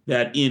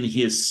that in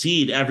his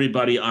seed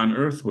everybody on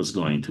earth was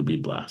going to be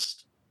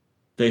blessed.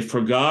 They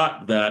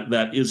forgot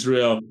that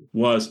Israel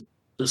was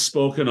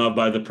spoken of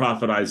by the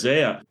prophet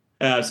Isaiah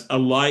as a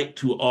light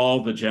to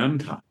all the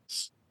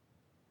Gentiles.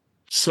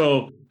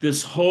 So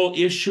this whole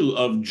issue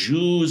of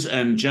Jews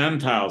and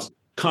Gentiles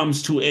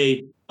comes to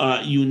a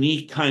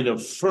unique kind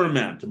of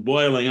ferment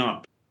boiling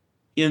up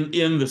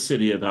in the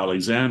city of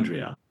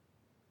Alexandria.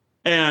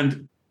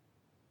 And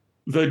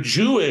the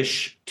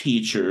Jewish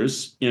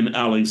teachers in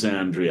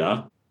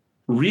Alexandria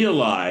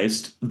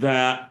realized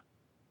that,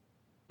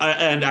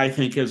 and I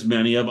think as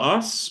many of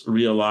us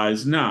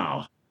realize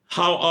now,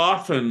 how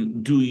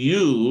often do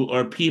you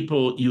or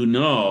people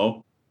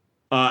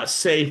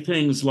say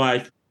things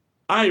like,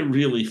 I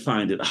really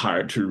find it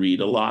hard to read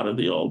a lot of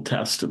the Old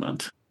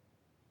Testament.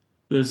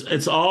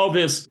 It's all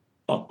this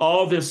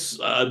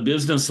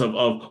business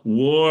of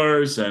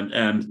wars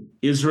and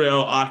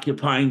Israel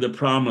occupying the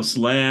promised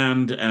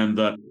land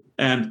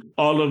and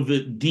all of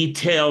the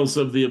details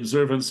of the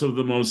observance of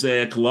the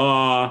Mosaic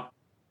law.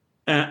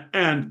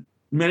 And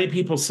many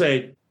people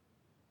say,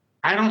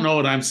 I don't know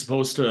what I'm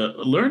supposed to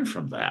learn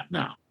from that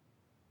now.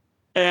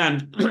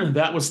 And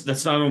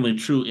that's not only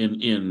true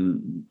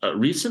in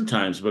recent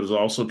times, but is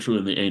also true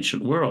in the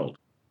ancient world.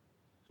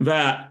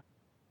 That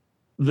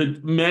the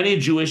many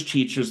Jewish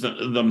teachers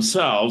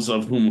themselves,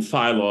 of whom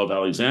Philo of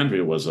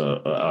Alexandria was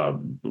the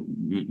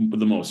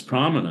most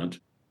prominent,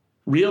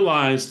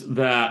 realized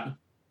that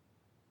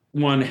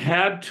one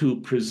had to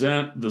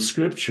present the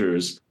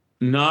Scriptures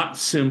not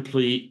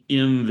simply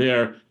in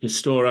their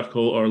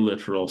historical or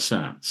literal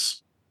sense.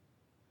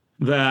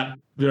 That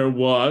there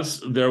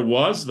was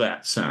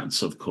that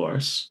sense, of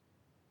course,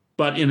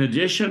 but in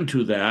addition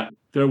to that,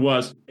 there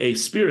was a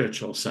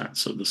spiritual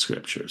sense of the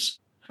Scriptures.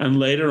 And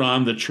later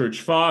on, the church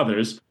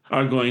fathers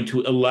are going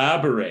to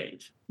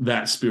elaborate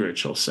that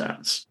spiritual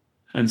sense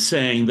and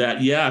saying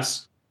that,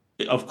 yes,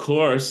 of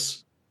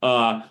course,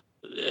 and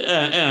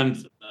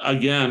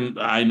again,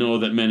 I know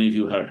that many of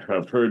you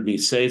have heard me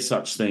say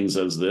such things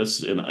as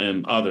this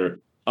in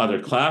other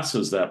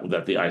classes that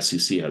the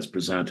ICC has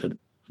presented.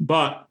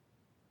 But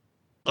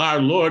our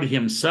Lord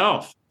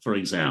himself, for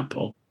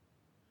example,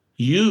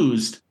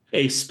 used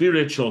a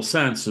spiritual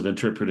sense of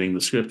interpreting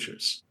the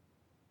Scriptures.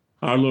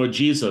 Our Lord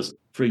Jesus,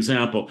 for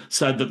example,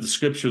 said that the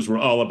Scriptures were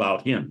all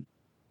about him.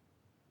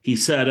 He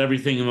said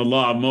everything in the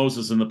law of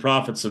Moses and the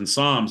prophets and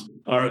Psalms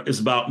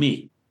is about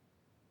me.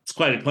 It's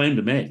quite a claim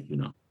to make,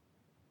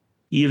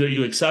 Either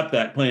you accept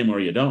that claim or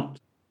you don't.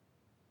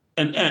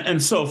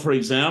 And so, for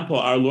example,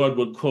 our Lord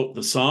would quote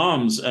the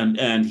Psalms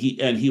and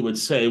he would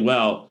say,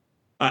 well,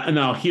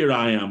 now here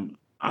I am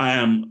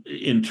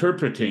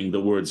interpreting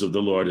the words of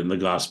the Lord in the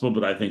gospel,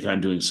 but I think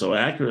I'm doing so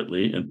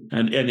accurately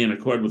and in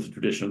accord with the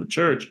tradition of the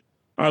church.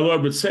 Our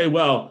Lord would say,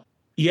 well,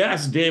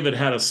 yes, David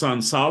had a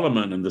son,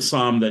 Solomon, and the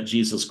psalm that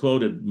Jesus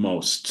quoted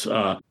most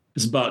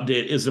is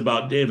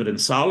about David and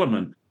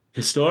Solomon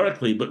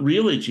historically, but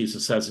really,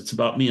 Jesus says it's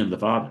about me and the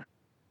Father.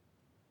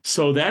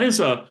 So that is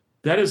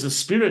a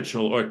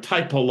spiritual or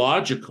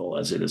typological,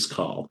 as it is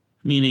called,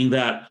 meaning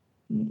that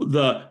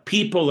the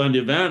people and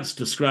events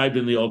described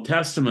in the Old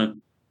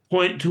Testament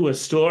point to a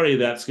story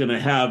that's going to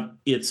have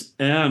its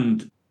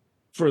end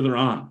further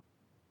on.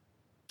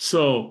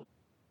 So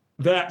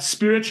that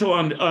spiritual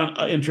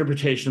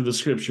interpretation of the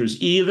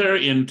scriptures, either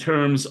in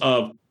terms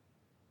of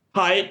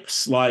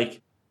types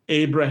like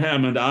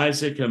Abraham and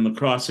Isaac and the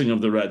crossing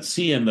of the Red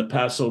Sea and the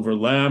Passover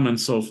lamb and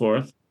so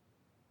forth,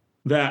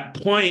 that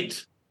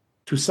point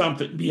to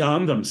something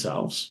beyond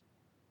themselves,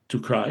 to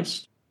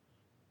Christ,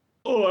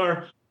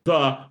 or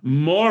the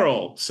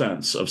moral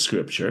sense of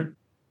Scripture,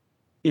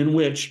 in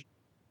which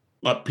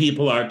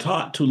people are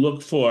taught to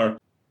look for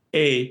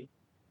a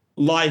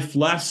life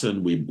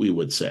lesson, we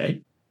would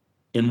say,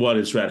 in what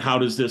is read. How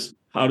does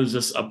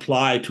this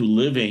apply to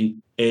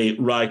living a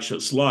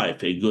righteous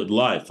life, a good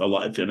life, a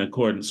life in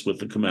accordance with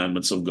the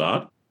commandments of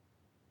God?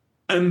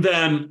 And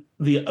then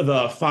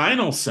the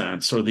final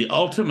sense, or the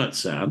ultimate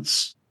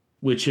sense,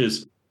 which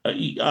is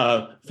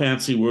a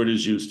fancy word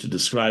is used to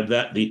describe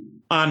that, the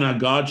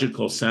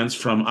anagogical sense,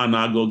 from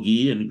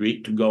anagogy in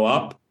Greek, to go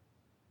up,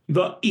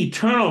 the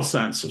eternal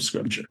sense of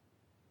Scripture,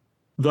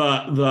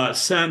 the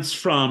sense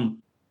from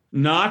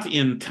not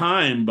in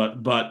time,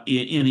 but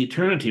in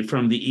eternity,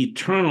 from the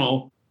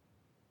eternal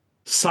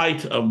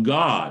sight of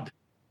God.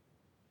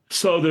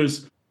 So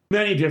there's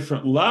many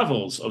different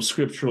levels of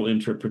scriptural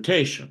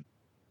interpretation.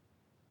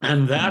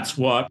 And that's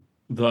what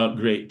the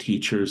great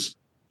teachers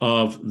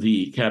of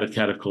the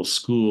Catechetical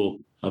School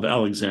of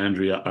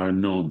Alexandria are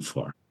known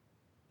for,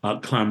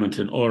 Clement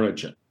and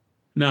Origen.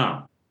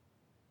 Now,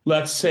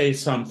 let's say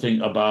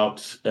something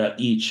about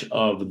each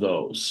of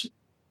those.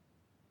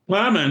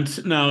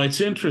 Clement, now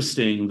it's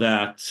interesting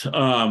that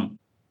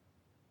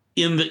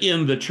in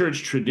the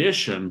church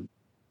tradition,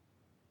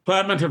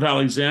 Clement of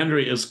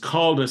Alexandria is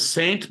called a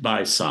saint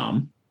by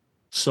some.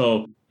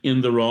 So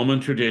in the Roman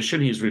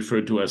tradition, he's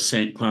referred to as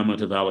Saint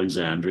Clement of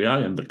Alexandria.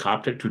 In the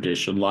Coptic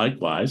tradition,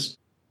 likewise.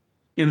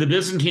 In the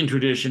Byzantine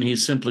tradition,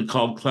 he's simply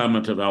called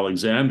Clement of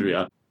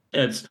Alexandria.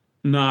 It's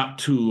not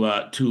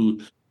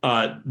to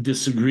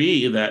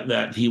disagree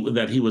that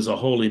he was a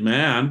holy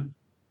man,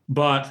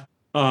 but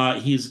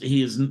he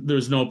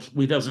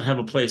doesn't have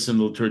a place in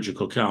the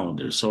liturgical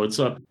calendar. So it's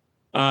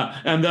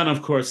and then,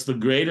 of course, the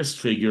greatest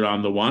figure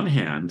on the one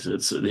hand,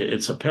 it's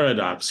a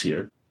paradox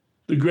here,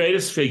 the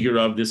greatest figure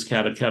of this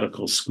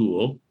catechetical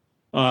school,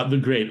 the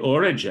great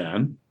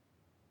Origen,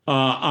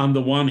 on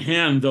the one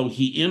hand, though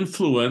he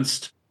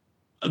influenced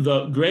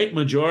the great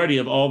majority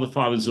of all the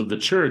fathers of the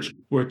church,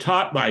 were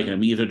taught by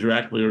him either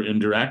directly or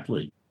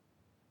indirectly,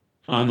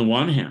 on the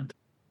one hand.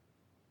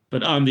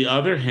 But on the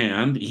other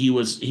hand, he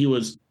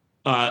was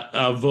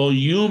a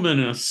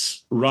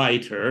voluminous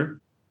writer,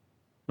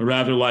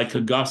 rather like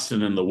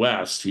Augustine in the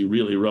West. He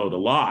really wrote a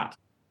lot.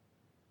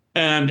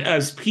 And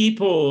as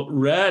people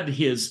read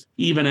his,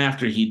 even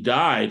after he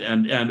died,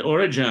 and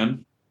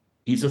Origen,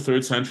 he's a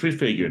 3rd century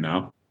figure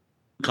now,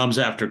 comes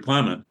after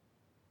Clement.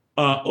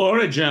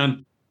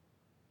 Origen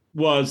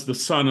was the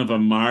son of a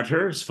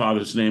martyr. His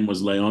father's name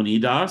was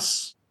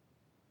Leonidas.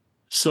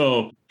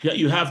 So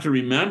you have to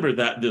remember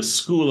that this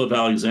school of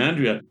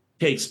Alexandria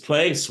takes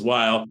place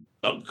while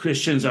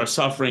Christians are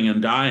suffering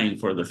and dying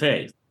for the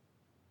faith.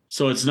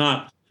 So it's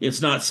not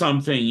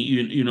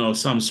something,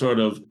 some sort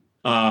of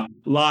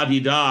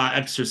la-di-da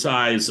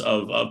exercise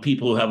of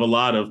people who have a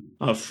lot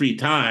of free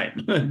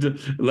time.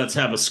 Let's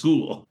have a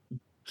school.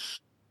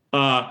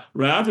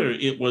 Rather,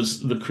 it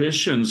was the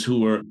Christians who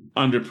were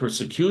under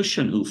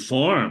persecution who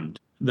formed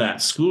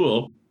that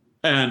school.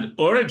 And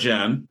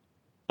Origen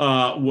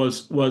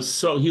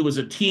he was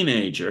a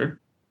teenager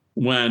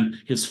when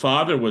his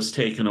father was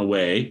taken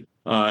away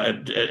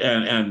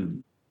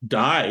and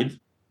died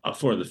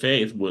for the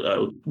faith,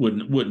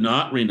 would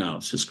not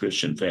renounce his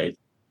Christian faith.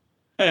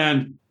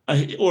 And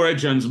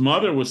Origen's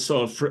mother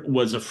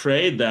was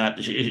afraid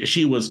that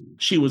she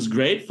was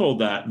grateful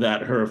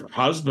that her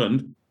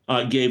husband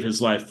gave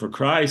his life for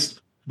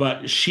Christ,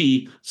 but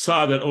she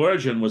saw that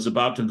Origen was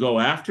about to go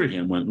after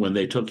him when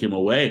they took him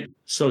away.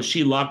 So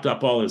she locked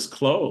up all his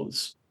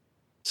clothes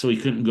so he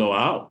couldn't go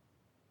out.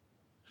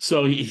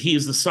 So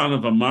he's the son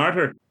of a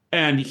martyr,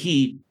 and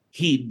he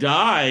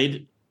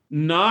died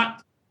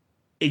not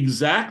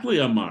exactly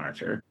a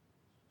martyr,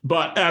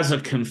 but as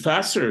a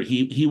confessor.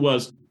 He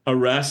was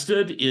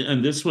arrested,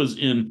 and this was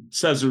in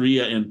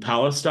Caesarea in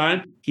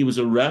Palestine. He was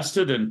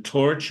arrested and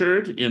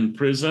tortured in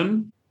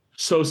prison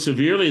so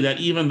severely that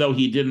even though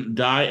he didn't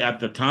die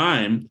at the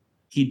time,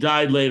 he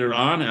died later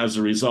on as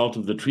a result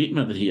of the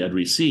treatment that he had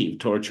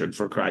received, tortured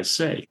for Christ's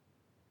sake.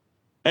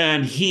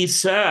 And he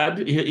said,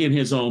 in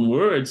his own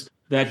words,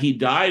 that he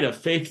died a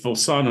faithful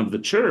son of the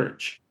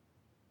church.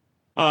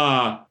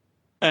 And,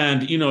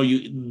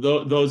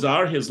 those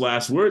are his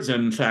last words.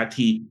 And in fact,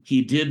 he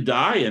did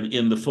die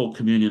in the full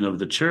communion of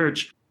the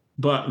church.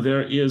 But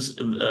there is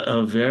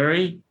a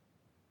very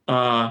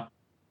kind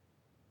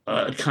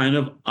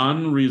of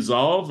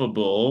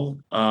unresolvable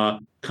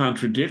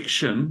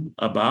contradiction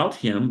about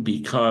him,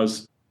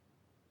 because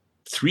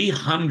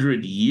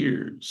 300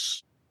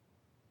 years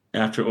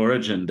after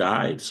Origen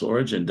died, so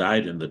Origen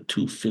died in the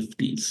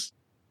 250s,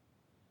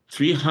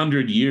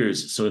 300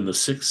 years, so in the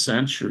 6th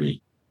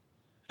century,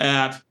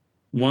 at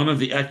one of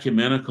the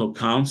ecumenical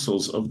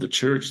councils of the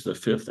church, the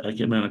 5th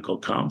ecumenical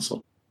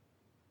council,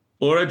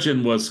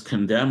 Origen was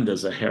condemned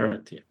as a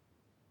heretic.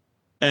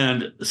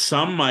 And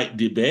some might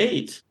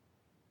debate,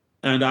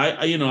 and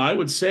I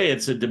would say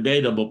it's a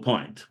debatable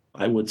point.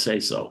 I would say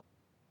so.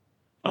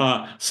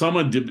 Some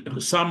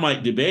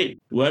might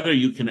debate whether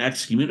you can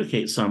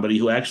excommunicate somebody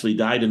who actually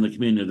died in the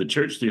communion of the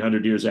church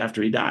 300 years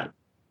after he died.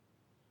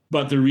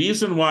 But the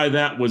reason why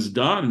that was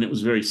done, and it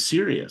was very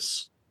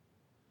serious,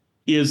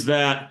 is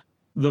that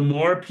the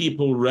more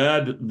people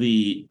read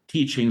the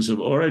teachings of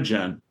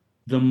Origen,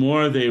 the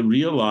more they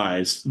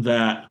realized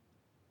that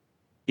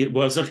it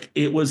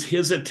was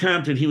his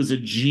attempt, and he was a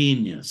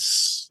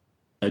genius,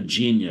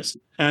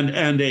 and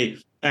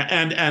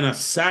an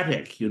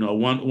ascetic,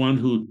 one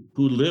who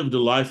lived a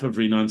life of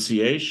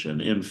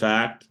renunciation. In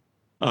fact,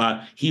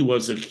 he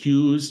was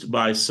accused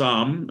by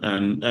some,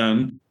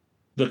 and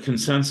the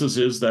consensus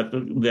is that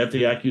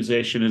the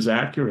accusation is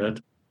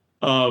accurate,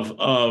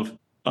 of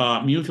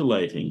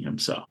mutilating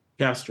himself,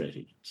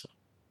 castrating himself.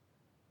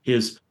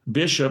 His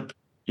bishop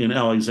in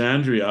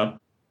Alexandria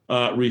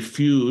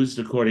refused,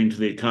 according to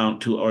the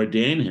account, to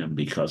ordain him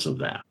because of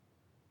that.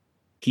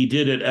 He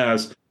did it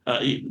as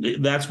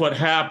that's what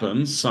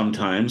happens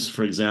sometimes.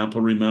 For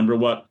example, remember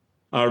what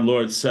our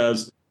Lord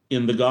says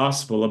in the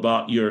gospel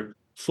about your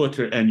foot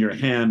and your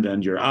hand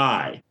and your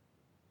eye.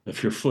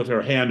 If your foot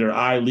or hand or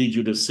eye lead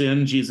you to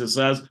sin, Jesus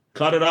says,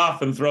 cut it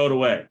off and throw it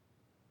away.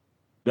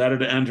 Better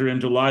to enter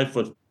into life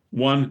with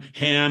one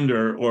hand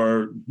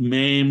or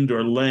maimed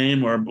or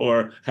lame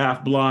or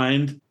half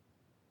blind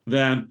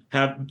than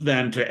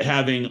to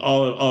having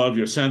all of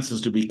your senses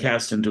to be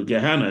cast into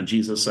Gehenna.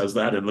 Jesus says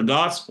that in the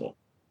gospel.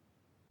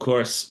 Of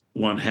course,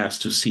 one has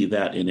to see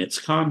that in its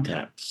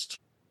context.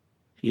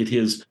 It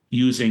is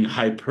using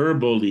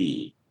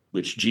hyperbole,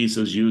 which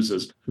Jesus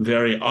uses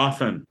very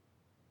often.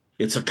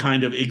 It's a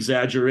kind of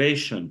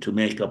exaggeration to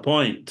make a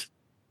point.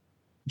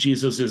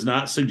 Jesus is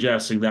not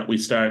suggesting that we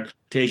start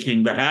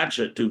taking the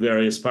hatchet to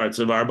various parts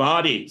of our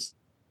bodies.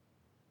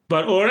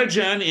 But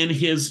Origen, in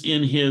his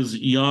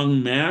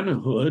young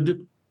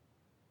manhood,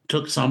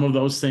 took some of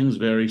those things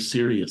very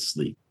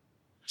seriously.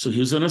 So he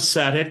was an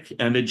ascetic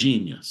and a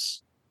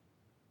genius,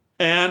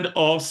 and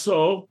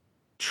also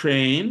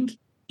trained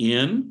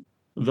in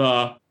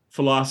the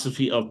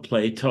philosophy of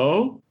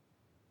Plato.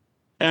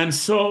 And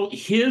so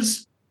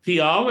his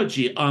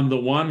theology, on the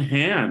one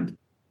hand,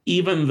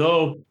 even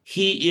though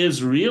he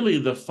is really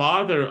the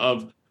father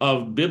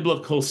of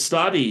biblical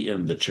study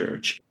in the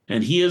church,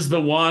 and he is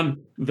the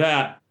one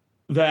that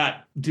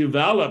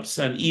develops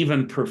and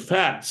even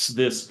perfects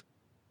this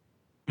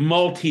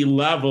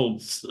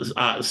multi-leveled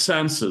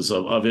senses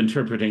of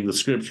interpreting the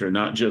scripture,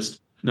 not just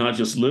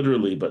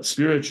literally, but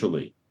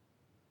spiritually,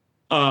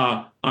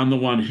 on the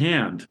one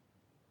hand.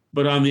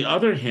 But on the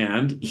other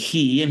hand, and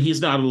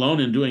he's not alone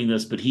in doing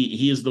this, but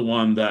he is the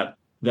one that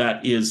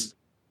is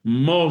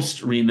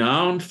most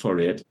renowned for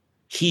it.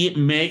 He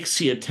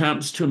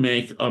attempts to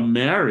make a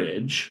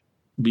marriage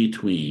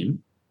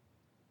between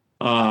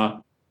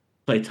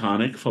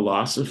Platonic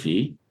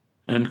philosophy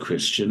and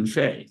Christian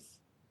faith.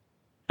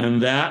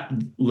 And that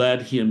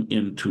led him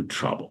into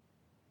trouble.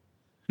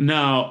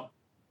 Now,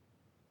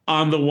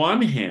 on the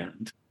one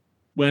hand,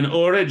 when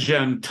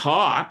Origen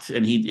taught,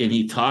 and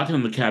he taught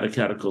in the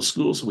Catechetical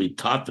School, so he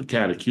taught the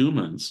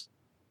catechumens,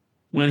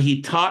 when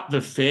he taught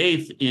the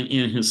faith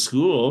in his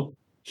school,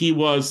 he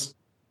was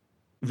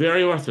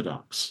very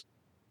orthodox.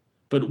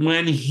 But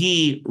when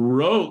he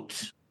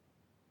wrote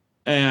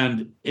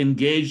and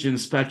engaged in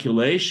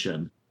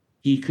speculation,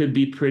 he could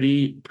be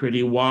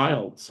pretty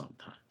wild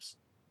sometimes.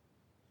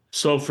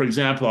 So, for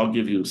example, I'll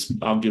give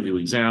you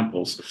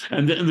examples.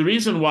 And the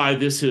reason why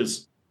this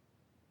is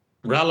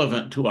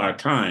relevant to our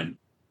time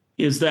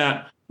is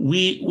that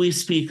we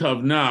speak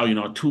of now,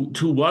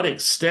 to what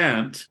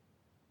extent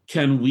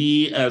can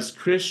we as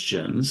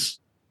Christians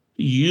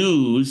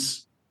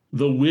use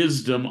the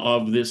wisdom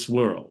of this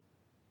world?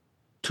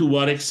 To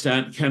what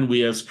extent can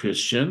we as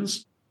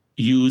Christians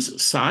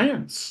use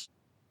science?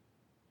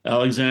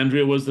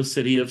 Alexandria was the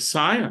city of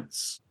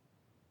science.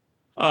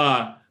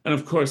 And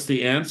of course,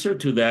 the answer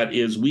to that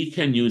is we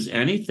can use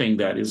anything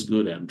that is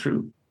good and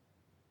true.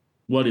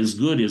 What is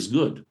good is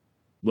good.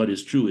 What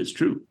is true is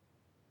true.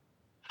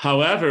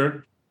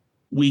 However,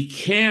 we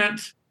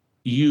can't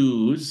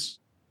use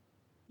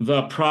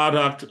the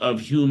product of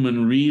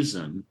human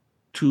reason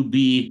to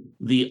be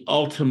the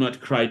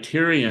ultimate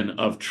criterion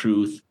of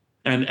truth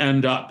and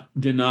end up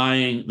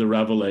denying the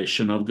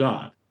revelation of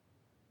God.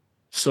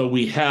 So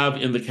we have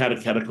in the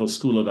Catechetical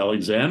School of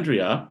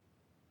Alexandria,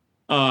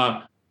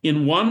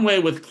 in one way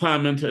with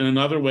Clement and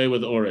another way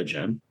with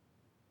Origen.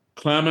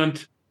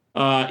 Clement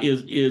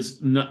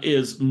is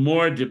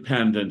more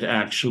dependent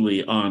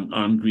actually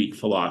on Greek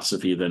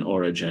philosophy than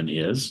Origen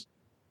is.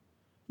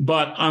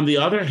 But on the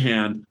other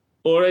hand,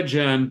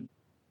 Origen,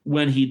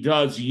 when he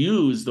does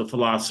use the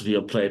philosophy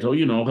of Plato,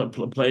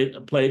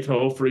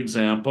 Plato, for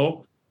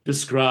example,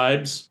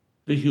 describes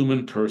the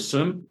human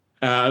person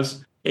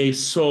as a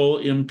soul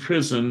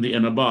imprisoned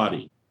in a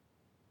body.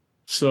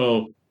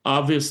 So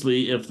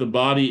obviously, if the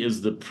body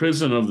is the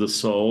prison of the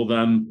soul,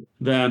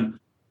 then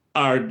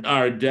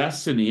our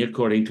destiny,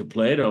 according to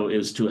Plato,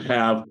 is to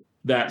have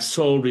that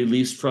soul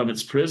released from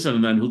its prison,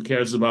 and then who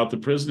cares about the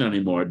prison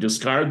anymore?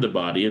 Discard the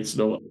body. It's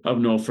of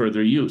no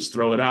further use.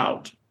 Throw it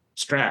out.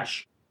 It's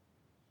trash.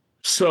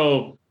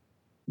 So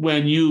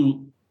when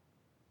you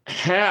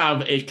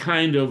have a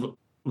kind of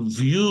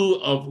view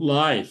of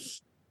life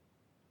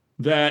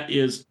that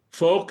is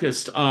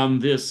focused on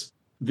this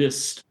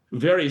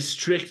very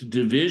strict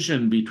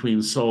division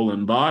between soul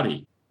and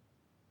body,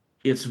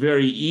 it's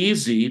very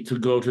easy to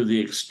go to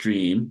the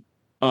extreme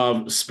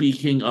of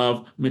speaking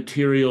of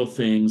material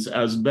things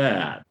as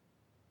bad.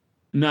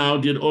 Now,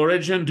 did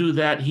Origen do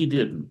that? He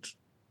didn't.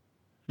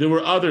 There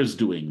were others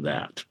doing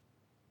that,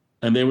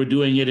 and they were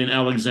doing it in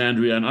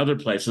Alexandria and other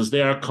places.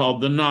 They are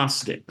called the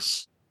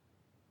Gnostics.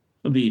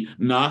 The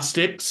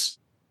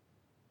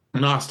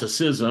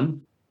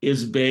Gnosticism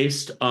is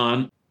based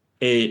on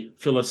a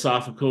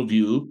philosophical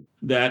view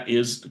that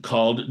is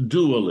called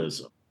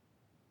dualism.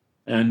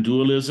 And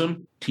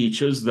dualism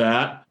teaches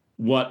that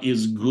what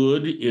is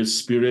good is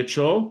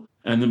spiritual,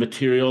 and the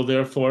material,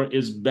 therefore,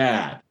 is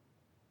bad.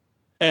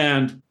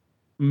 And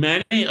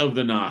many of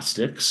the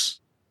Gnostics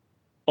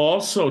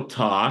also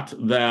taught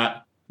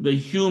that the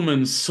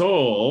human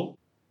soul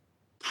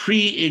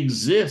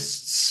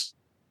pre-exists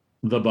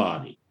the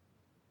body.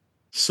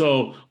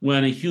 So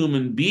when a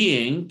human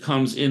being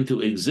comes into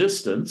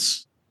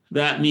existence,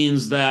 that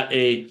means that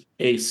a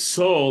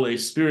soul, a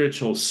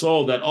spiritual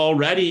soul that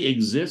already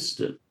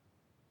existed,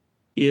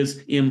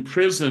 is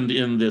imprisoned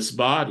in this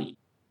body.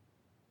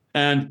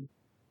 And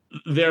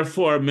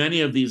therefore,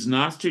 many of these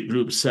Gnostic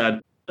groups said,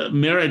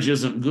 marriage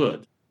isn't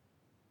good.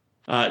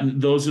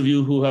 Those of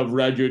you who have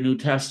read your New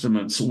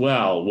Testaments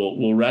well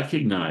will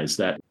recognize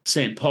that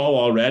St. Paul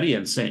already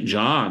and St.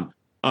 John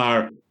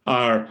are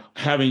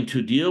having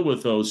to deal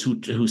with those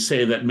who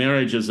say that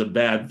marriage is a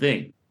bad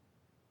thing,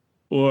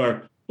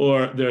 or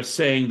they're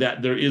saying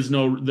that there is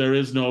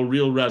no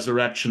real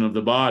resurrection of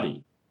the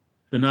body.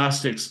 The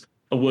Gnostics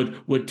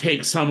would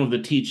take some of the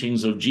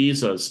teachings of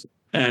Jesus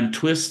and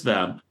twist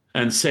them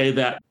and say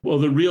that, well,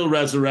 the real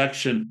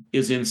resurrection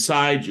is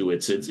inside you.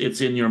 It's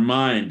in your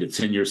mind,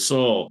 it's in your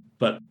soul,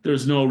 but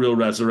there's no real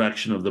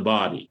resurrection of the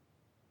body.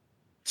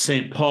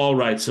 St. Paul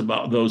writes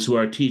about those who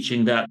are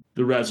teaching that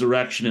the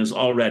resurrection is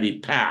already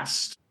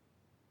past.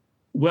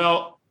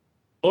 Well,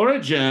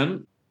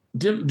 Origen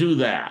didn't do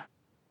that.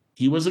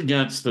 He was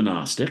against the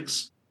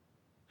Gnostics,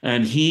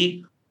 and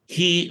he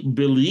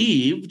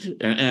believed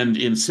and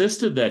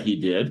insisted that he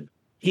did.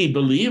 He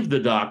believed the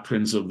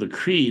doctrines of the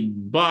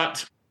creed,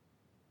 but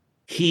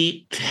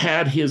he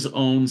had his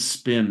own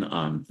spin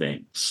on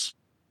things.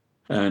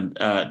 And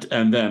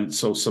then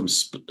some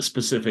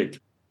specific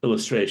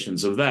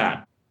illustrations of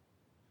that.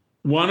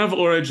 One of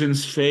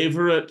Origen's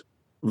favorite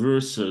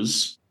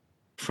verses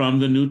from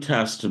the New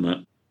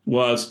Testament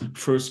was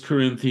 1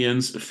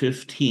 Corinthians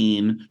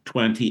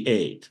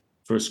 15:28.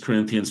 1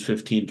 Corinthians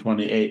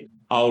 15:28.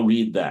 I'll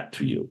read that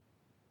to you,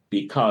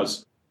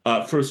 because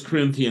 1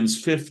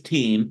 Corinthians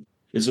 15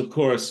 is, of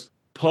course,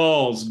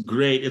 Paul's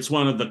great, it's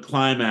one of the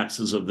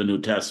climaxes of the New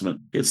Testament.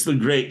 It's the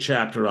great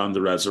chapter on the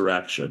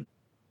resurrection,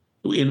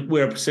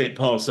 where St.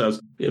 Paul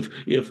says, if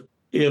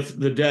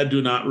the dead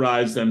do not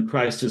rise, then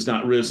Christ is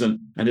not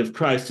risen. And if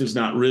Christ is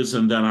not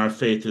risen, then our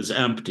faith is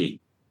empty.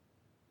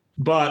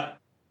 But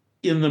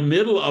in the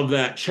middle of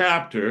that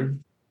chapter,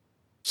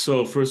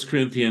 so 1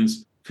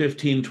 Corinthians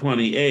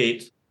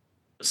 15:28,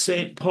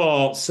 St.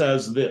 Paul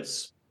says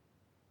this.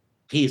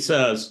 He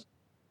says,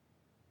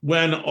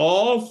 when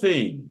all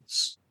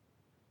things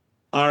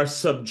are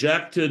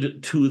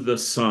subjected to the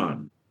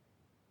Son.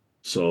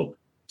 So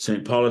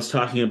St. Paul is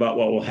talking about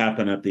what will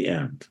happen at the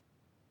end.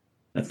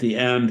 At the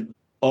end,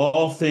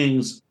 all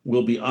things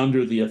will be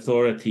under the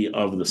authority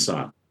of the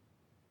Son.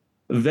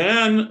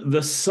 Then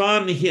the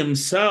Son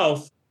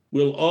himself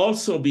will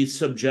also be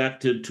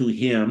subjected to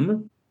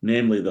him,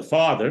 namely the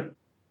Father,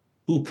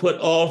 who put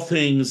all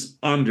things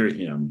under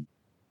him,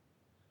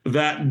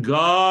 that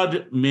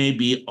God may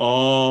be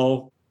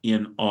all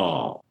in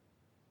all.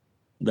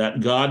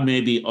 That God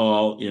may be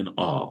all in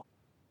all.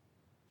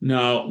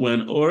 Now,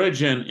 when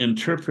Origen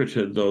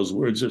interpreted those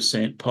words of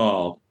St.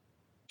 Paul,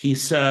 he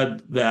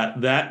said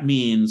that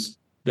means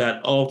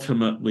that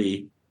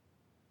ultimately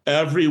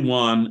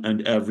everyone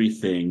and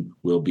everything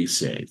will be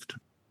saved.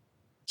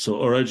 So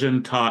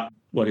Origen taught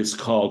what is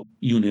called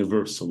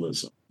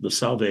universalism, the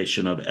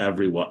salvation of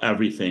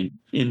everything,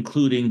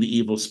 including the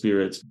evil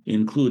spirits,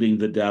 including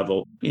the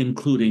devil,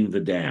 including the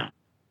damned.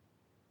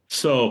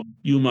 So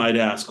you might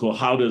ask, well,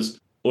 how does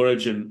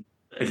Origen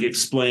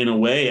explain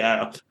away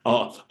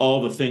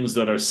all the things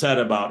that are said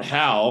about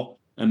hell?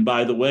 And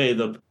by the way,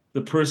 the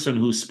person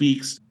who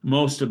speaks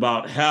most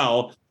about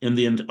hell in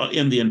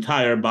the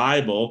entire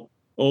Bible,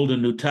 Old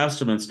and New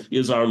Testaments,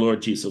 is our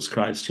Lord Jesus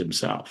Christ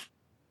himself.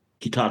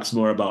 He talks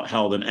more about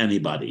hell than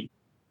anybody.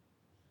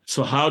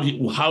 So how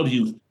do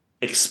you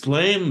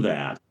explain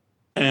that?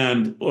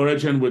 And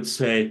Origen would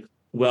say,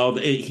 well,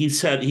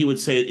 he would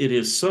say it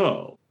is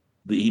so,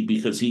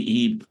 because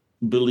he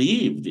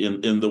believed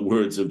in the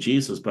words of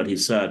Jesus, but he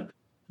said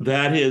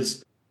that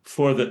is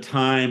for the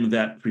time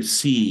that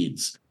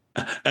precedes,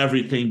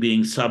 everything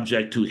being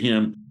subject to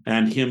him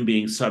and him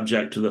being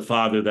subject to the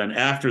Father. Then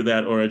after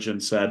that, Origen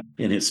said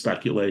in his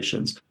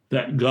speculations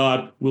that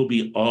God will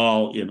be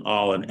all in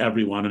all, and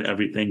everyone and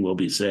everything will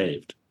be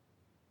saved.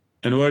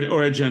 And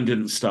Origen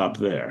didn't stop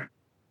there.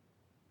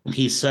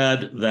 He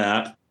said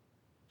that,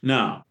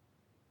 now,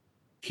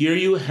 here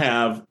you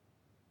have,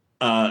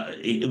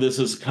 this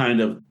is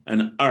kind of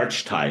an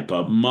archetype,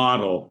 a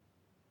model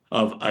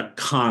of a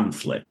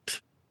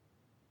conflict.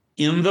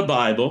 In the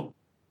Bible,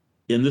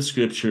 in the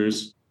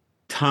Scriptures,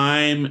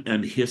 time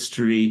and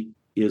history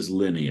is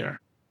linear,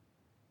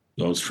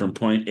 goes from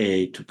point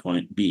A to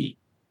point B.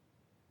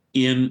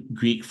 In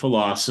Greek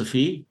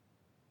philosophy,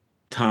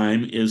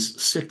 time is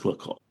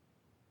cyclical.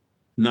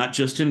 Not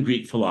just in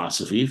Greek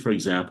philosophy. For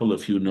example,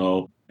 if you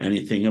know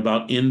anything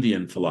about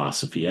Indian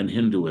philosophy and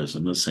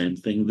Hinduism, the same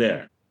thing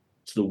there.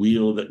 It's the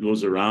wheel that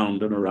goes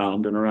around and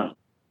around and around.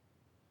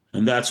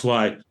 And that's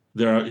why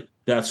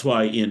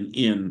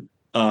in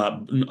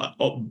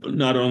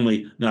not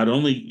only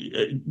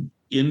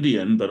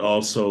Indian, but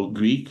also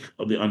Greek,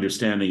 of the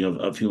understanding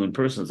of human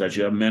persons, that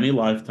you have many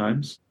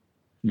lifetimes,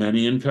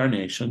 many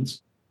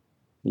incarnations.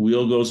 The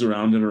wheel goes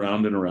around and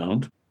around and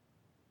around.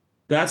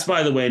 That's,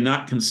 by the way,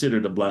 not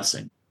considered a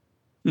blessing.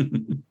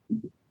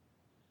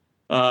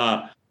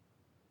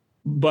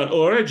 But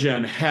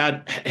Origen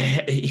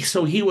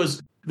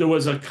there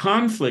was a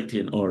conflict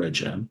in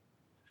Origen,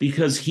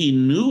 because he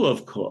knew,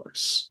 of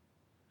course,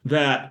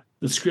 that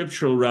the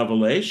scriptural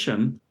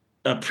revelation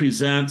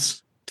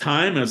presents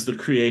time as the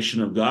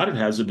creation of God. It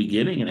has a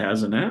beginning, it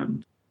has an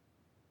end.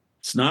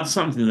 It's not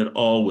something that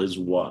always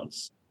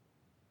was.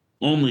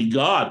 Only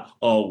God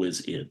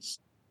always is.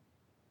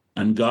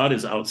 And God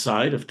is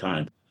outside of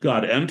time.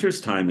 God enters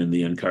time in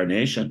the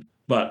incarnation,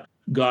 but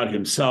God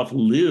himself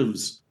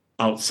lives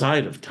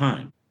outside of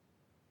time.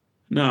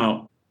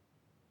 Now,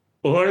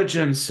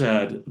 Origen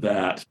said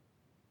that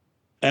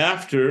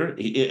after,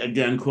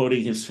 again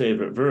quoting his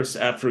favorite verse,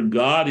 after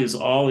God is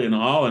all in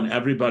all and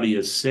everybody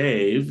is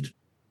saved,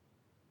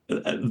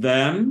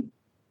 then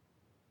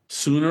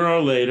sooner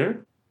or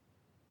later,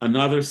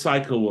 another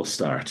cycle will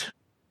start.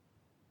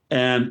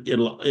 And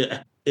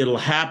it'll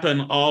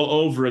happen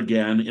all over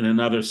again in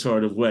another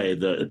sort of way.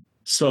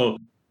 So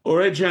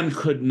Origen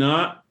could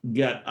not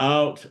get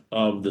out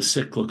of the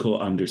cyclical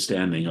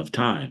understanding of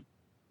time.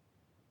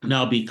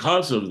 Now,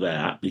 because of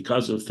that,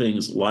 because of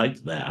things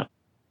like that,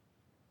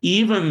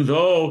 even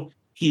though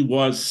he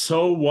was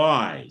so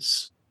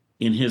wise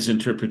in his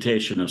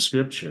interpretation of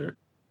Scripture,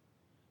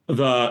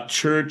 the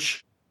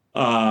church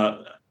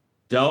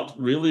dealt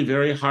really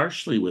very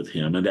harshly with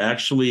him. And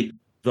actually,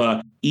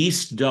 the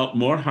East dealt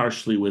more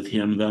harshly with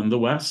him than the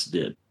West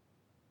did.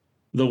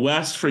 The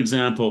West, for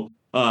example,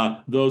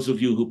 those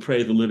of you who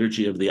pray the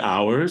Liturgy of the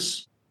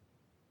Hours,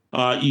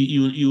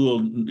 you will,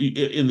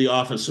 in the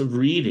office of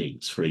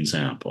readings, for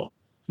example,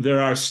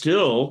 there are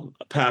still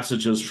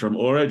passages from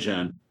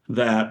Origen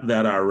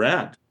that are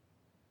read.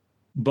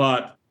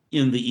 But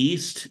in the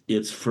East,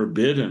 it's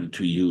forbidden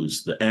to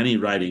use any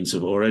writings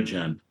of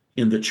Origen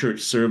in the church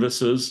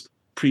services.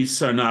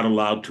 Priests are not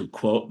allowed to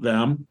quote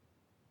them.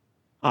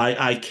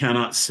 I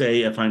cannot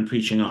say, if I'm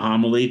preaching a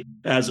homily,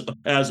 as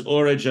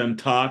Origen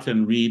taught,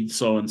 and read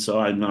so-and-so.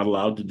 I'm not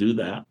allowed to do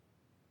that.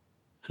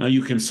 Now,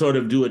 you can sort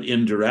of do it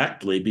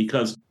indirectly,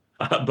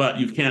 but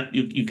you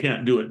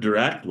can't do it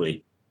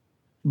directly.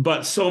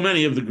 But so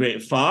many of the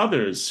great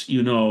fathers,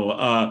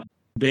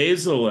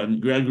 Basil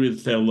and Gregory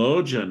the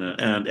Theologian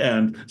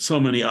and so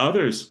many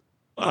others,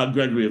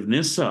 Gregory of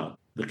Nyssa,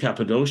 the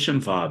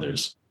Cappadocian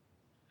fathers,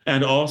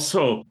 and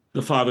also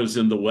the fathers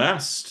in the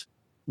West,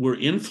 were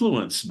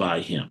influenced by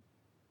him.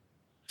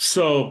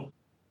 So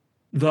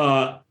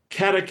the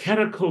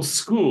Catechetical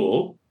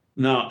School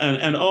now,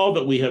 and all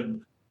that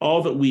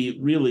we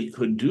really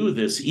could do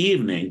this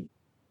evening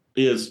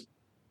is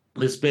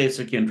this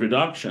basic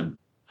introduction.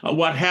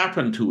 What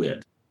happened to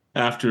it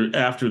after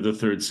the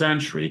 3rd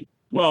century?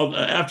 Well,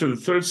 after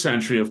the 3rd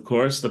century, of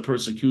course, the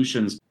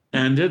persecutions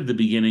ended, the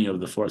beginning of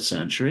the 4th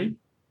century.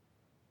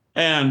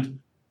 And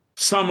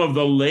some of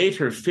the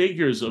later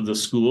figures of the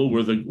school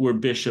were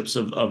bishops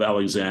of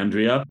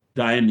Alexandria,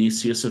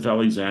 Dionysius of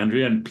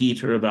Alexandria and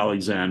Peter of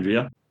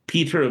Alexandria.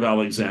 Peter of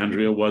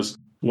Alexandria was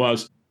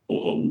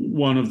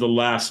one of the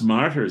last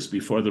martyrs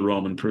before the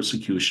Roman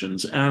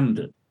persecutions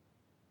ended.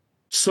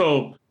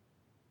 So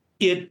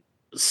it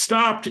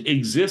stopped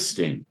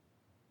existing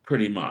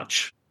pretty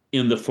much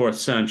in the 4th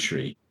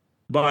century.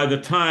 By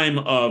the time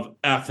of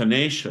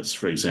Athanasius,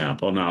 for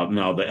example,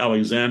 now the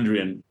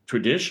Alexandrian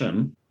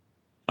tradition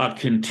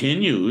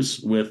continues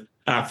with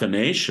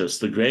Athanasius,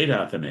 the great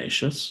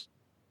Athanasius,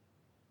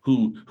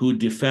 who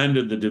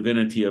defended the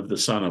divinity of the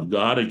Son of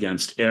God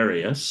against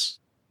Arius.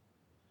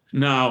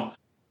 Now,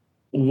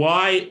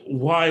 why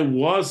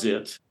was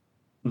it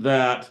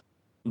that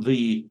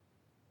the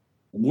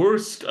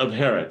worst of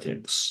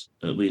heretics,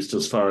 at least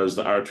as far as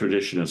our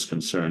tradition is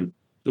concerned,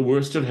 the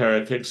worst of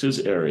heretics is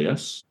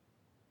Arius?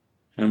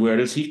 And where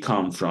does he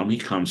come from? He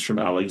comes from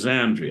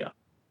Alexandria.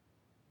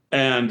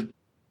 And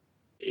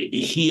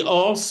he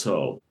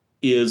also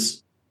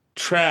is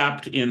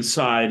trapped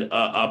inside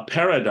a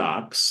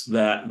paradox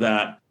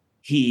that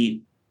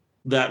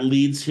that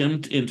leads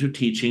him into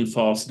teaching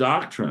false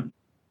doctrine.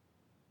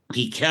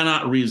 He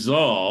cannot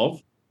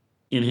resolve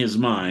in his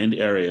mind,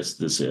 Arius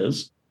this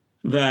is,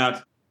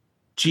 that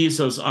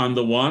Jesus on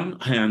the one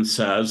hand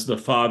says, the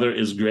Father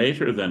is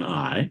greater than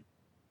I.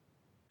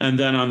 And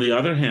then on the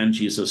other hand,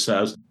 Jesus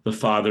says, the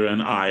Father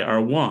and I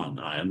are one.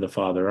 I and the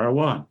Father are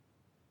one.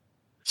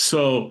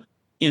 So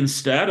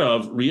instead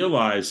of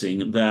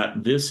realizing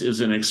that this is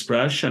an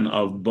expression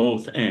of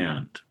both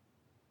and,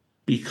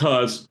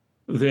 because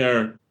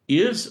there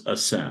is a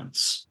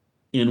sense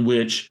in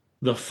which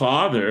the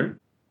Father,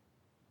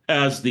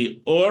 as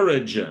the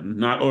origin,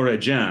 not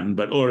origin,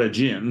 but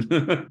origin,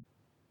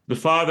 the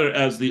Father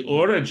as the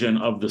origin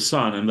of the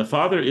Son, and the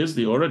Father is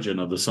the origin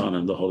of the Son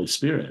and the Holy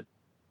Spirit.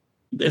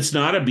 It's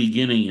not a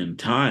beginning in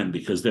time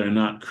because they're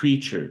not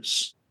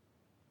creatures.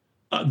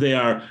 They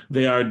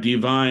are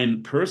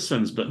divine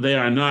persons, but they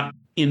are not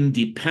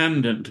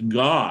independent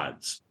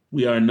gods.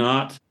 We are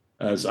not,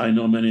 as I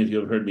know many of you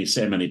have heard me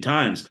say many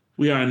times,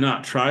 we are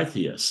not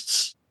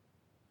tritheists.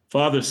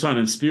 Father, Son,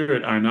 and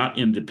Spirit are not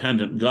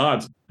independent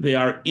gods. They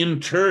are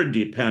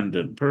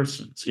interdependent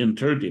persons,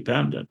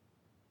 interdependent.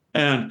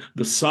 And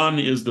the Son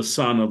is the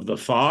Son of the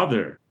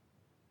Father.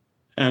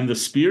 And the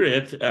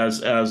Spirit,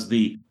 as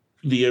the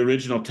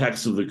original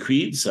text of the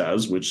Creed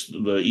says, which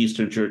the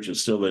Eastern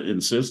churches still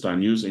insist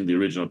on using the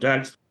original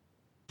text,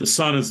 the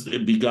Son is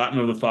begotten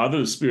of the Father,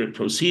 the Spirit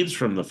proceeds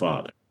from the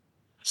Father.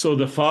 So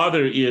the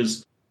Father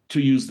is,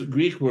 to use the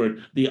Greek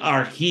word, the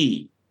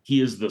arche.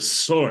 He is the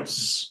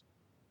source.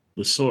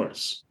 The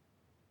source.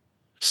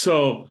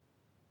 So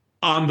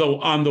on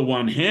the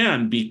one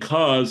hand,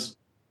 because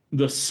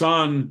the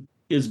Son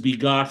is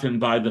begotten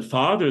by the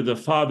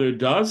Father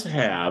does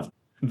have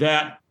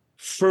that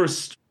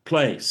first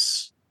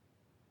place,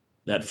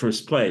 that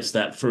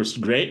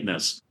first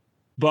greatness.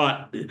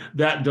 But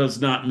that does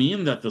not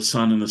mean that the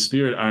Son and the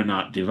Spirit are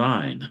not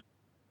divine.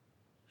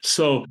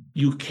 So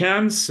you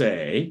can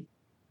say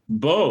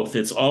both.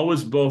 It's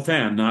always both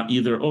and, not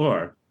either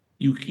or.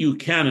 You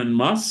can and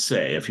must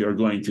say, if you're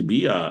going to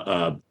be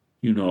a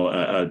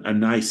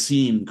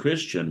Nicene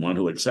Christian, one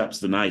who accepts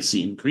the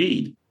Nicene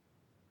Creed,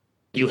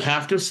 you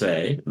have to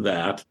say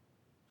that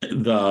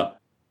the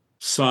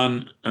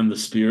Son and the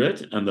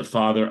Spirit and the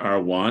Father are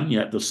one,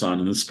 yet the Son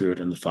and the Spirit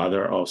and the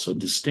Father are also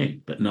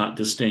distinct, but not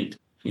distinct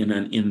in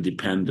an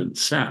independent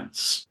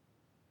sense.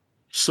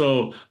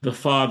 So the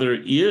Father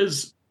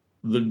is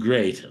the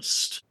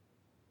greatest,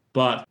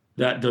 but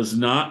that does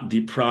not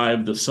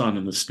deprive the Son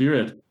and the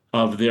Spirit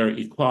of their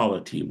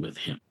equality with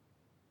him.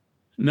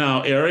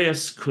 Now,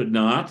 Arius could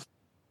not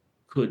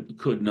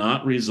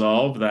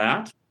resolve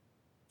that.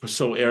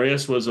 So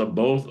Arius was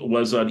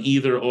an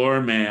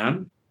either-or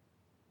man,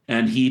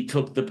 and he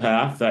took the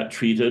path that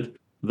treated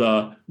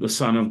the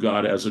Son of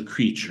God as a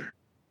creature.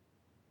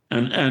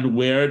 And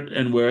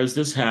where is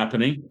this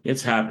happening?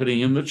 It's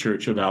happening in the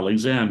Church of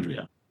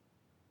Alexandria.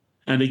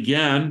 And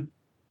again,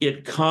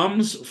 it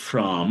comes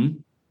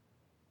from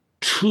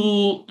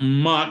too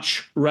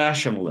much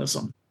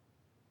rationalism.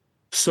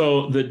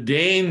 So the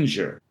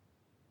danger,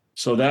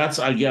 so that's,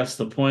 I guess,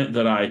 the point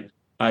that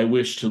I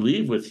wish to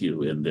leave with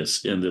you in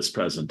this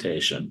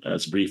presentation,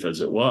 as brief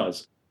as it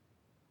was.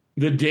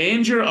 The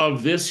danger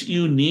of this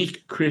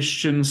unique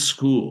Christian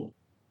school,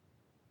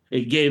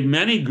 it gave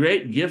many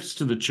great gifts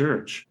to the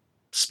church,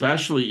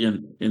 especially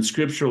in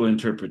scriptural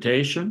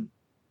interpretation,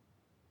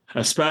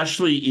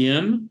 especially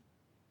in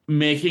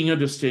making a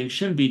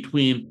distinction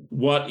between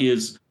what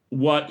is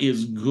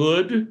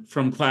good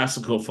from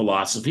classical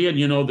philosophy. And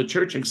the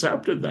church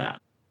accepted that.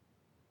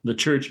 The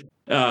church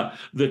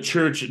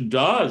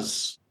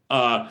does,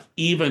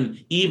 even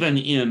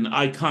in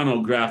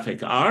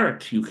iconographic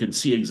art, you can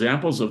see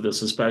examples of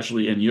this,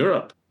 especially in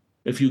Europe.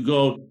 If you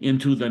go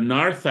into the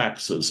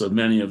narthexes of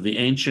many of the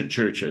ancient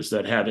churches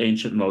that have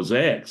ancient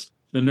mosaics,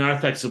 the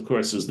narthex, of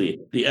course, is the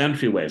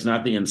entryways,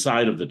 not the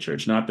inside of the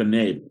church, not the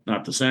nave,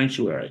 not the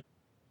sanctuary.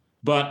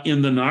 But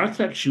in the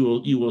narthex,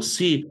 you will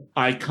see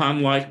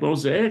icon-like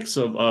mosaics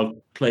of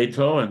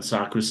Plato and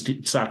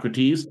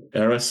Socrates,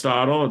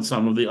 Aristotle, and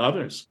some of the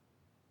others.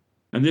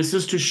 And this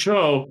is to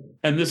show,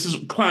 and this is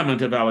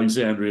Clement of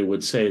Alexandria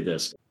would say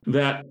this,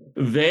 that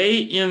they,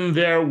 in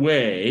their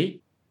way,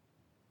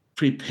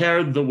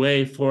 prepared the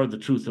way for the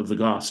truth of the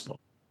gospel.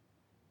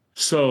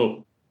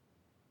 So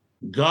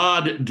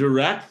God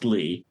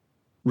directly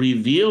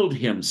revealed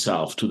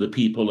himself to the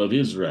people of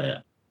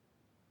Israel.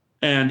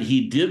 And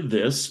he did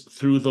this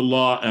through the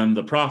law and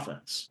the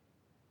prophets.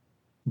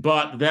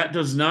 But that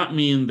does not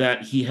mean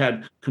that he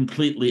had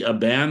completely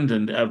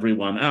abandoned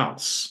everyone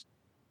else.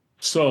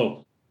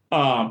 So,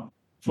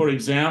 for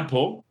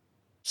example,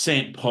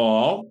 St.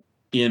 Paul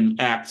in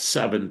Acts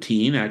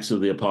 17, Acts of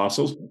the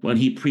Apostles, when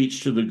he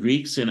preached to the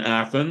Greeks in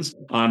Athens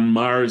on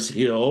Mars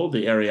Hill,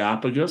 the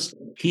Areopagus,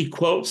 he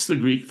quotes the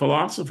Greek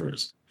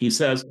philosophers. He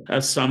says,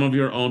 as some of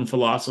your own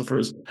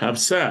philosophers have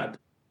said.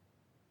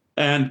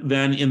 And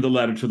then in the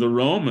letter to the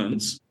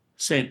Romans,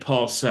 St.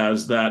 Paul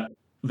says that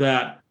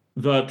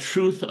the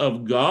truth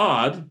of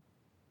God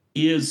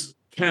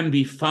can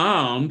be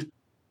found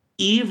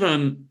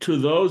even to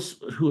those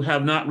who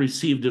have not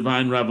received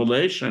divine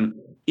revelation,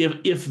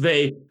 if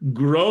they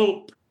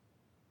grope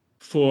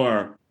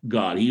for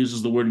God, he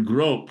uses the word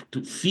grope,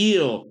 to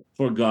feel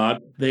for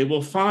God, they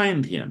will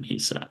find him, he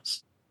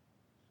says.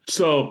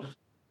 So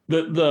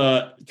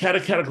the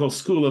Catechetical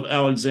School of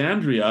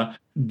Alexandria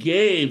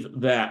gave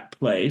that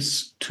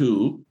place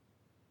to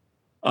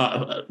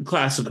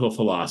classical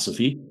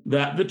philosophy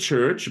that the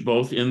church,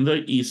 both in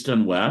the East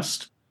and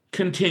West,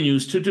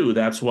 continues to do.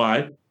 That's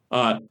why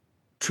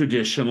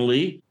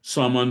traditionally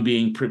someone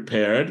being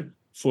prepared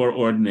for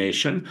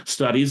ordination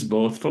studies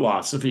both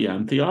philosophy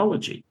and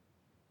theology.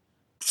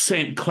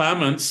 St.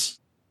 Clement,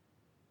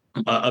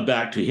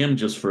 back to him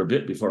just for a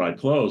bit before I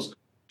close,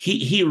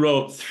 he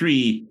wrote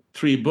three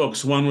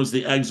books. One was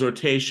the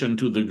Exhortation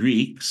to the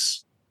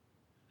Greeks.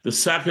 The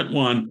second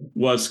one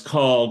was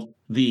called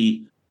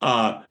the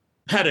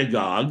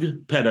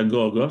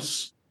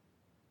Pedagogos,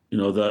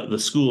 the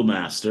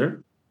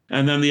schoolmaster.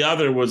 And then the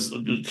other was,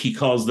 he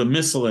calls the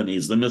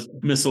miscellanies, the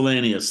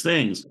miscellaneous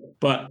things.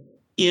 But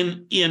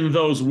in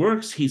those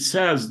works, he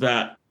says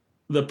that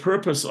the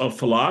purpose of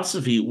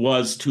philosophy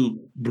was to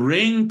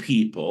bring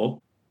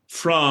people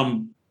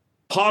from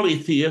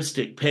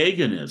polytheistic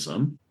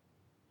paganism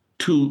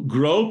to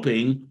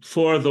groping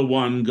for the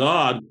one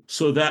God,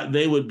 so that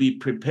they would be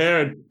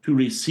prepared to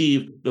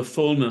receive the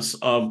fullness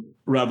of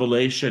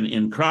revelation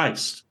in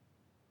Christ.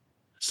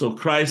 So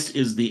Christ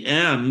is the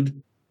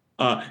end,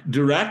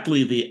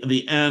 directly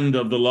the end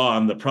of the law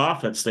and the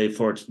prophets. They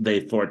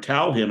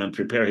foretell him and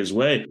prepare his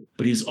way,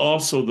 but he's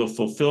also the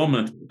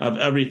fulfillment of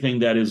everything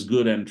that is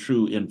good and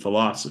true in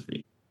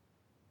philosophy.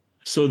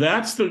 So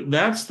that's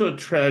the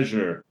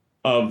treasure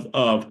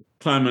of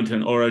Clement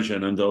and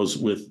Origen and those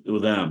with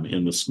them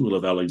in the School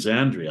of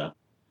Alexandria.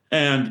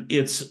 And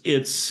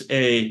it's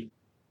a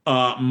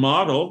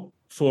model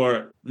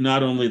for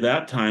not only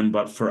that time,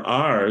 but for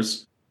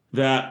ours,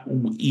 that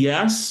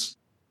yes,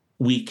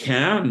 we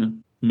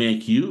can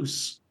make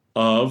use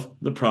of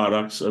the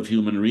products of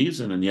human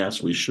reason. And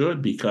yes, we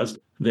should, because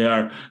they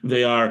are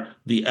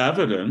the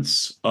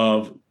evidence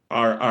of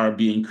our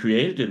being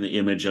created in the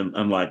image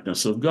and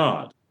likeness of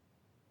God.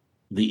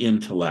 The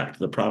intellect,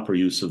 the proper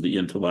use of the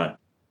intellect.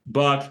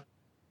 But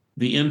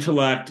the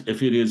intellect,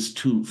 if it is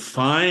to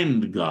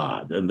find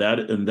God, and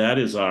that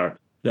is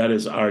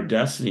our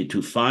destiny,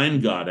 to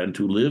find God and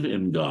to live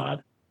in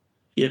God,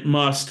 it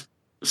must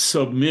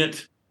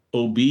submit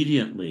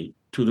obediently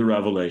to the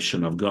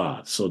revelation of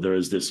God. So there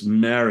is this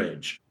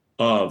marriage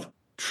of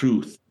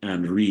truth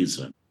and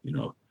reason,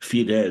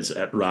 fides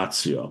et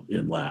ratio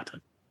in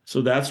Latin.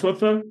 So that's what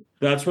the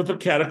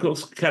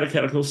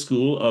Catechetical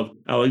School of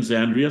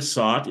Alexandria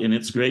sought in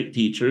its great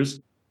teachers,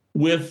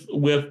 with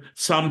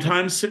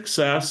sometimes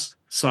success,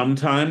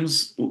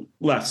 sometimes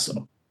less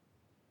so.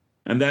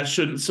 And that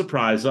shouldn't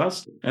surprise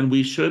us. And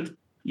we should,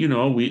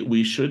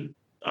 we should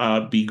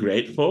be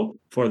grateful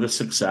for the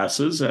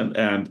successes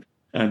and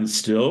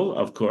still,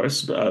 of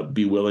course,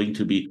 be willing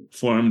to be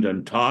formed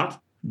and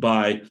taught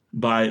by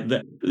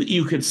the.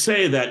 You could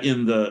say that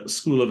in the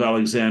School of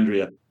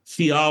Alexandria,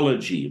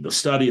 theology, the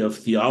study of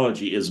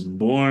theology, is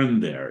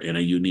born there in a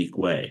unique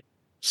way.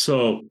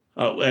 So,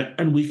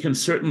 and we can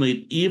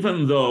certainly,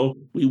 even though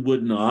we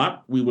would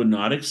not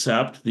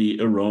accept the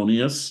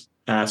erroneous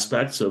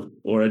aspects of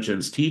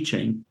Origen's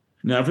teaching,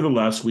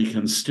 nevertheless, we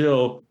can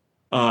still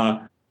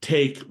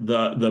take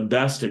the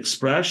best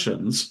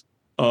expressions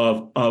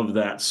of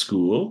that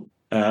school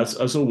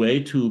as a way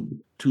to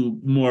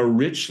more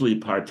richly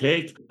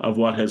partake of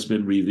what has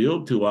been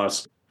revealed to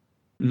us,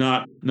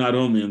 not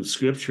only in the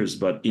scriptures,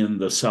 but in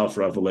the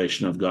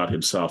self-revelation of God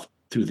himself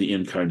through the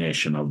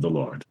incarnation of the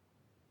Lord.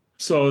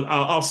 So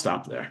I'll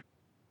stop there.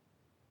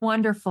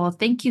 Wonderful.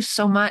 Thank you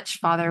so much,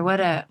 Father. What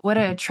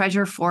a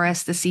treasure for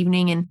us this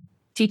evening, and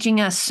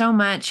teaching us so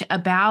much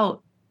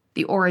about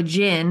the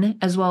origin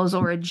as well as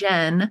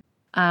Origen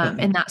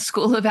in that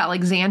School of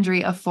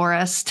Alexandria for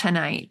us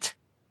tonight.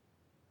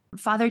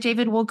 Father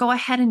David, we'll go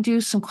ahead and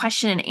do some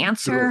question and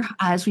answer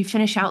as we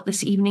finish out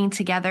this evening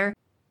together.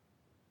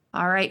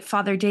 All right,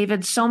 Father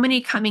David, so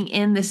many coming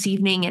in this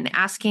evening and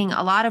asking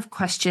a lot of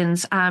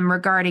questions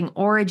regarding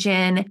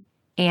Origen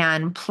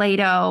and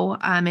Plato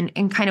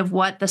and kind of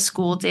what the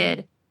school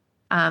did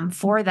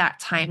for that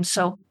time.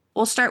 So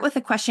we'll start with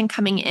a question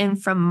coming in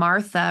from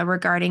Martha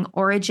regarding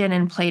Origen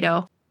and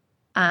Plato,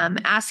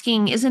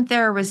 asking, isn't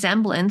there a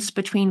resemblance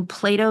between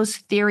Plato's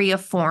theory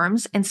of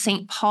forms and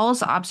St.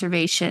 Paul's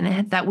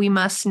observation that we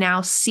must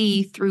now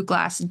see through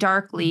glass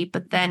darkly,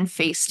 but then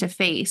face to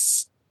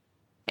face?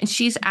 And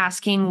she's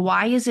asking,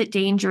 why is it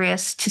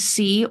dangerous to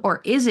see, or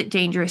is it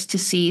dangerous to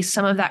see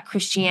some of that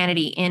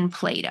Christianity in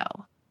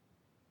Plato?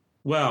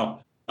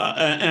 Well,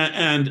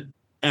 and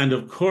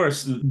of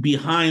course,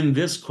 behind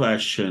this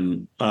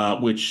question,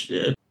 which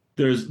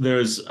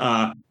there's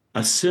a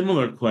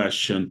similar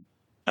question,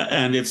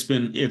 and it's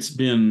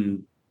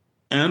been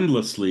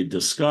endlessly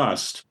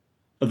discussed.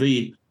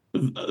 The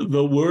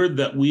word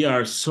that we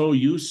are so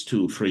used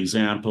to, for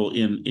example,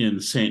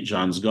 in St.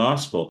 John's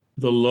Gospel,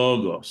 the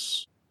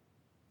logos,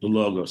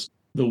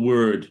 the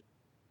word.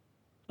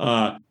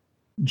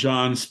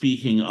 John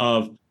speaking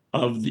of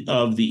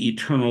the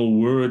eternal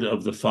word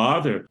of the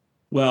Father.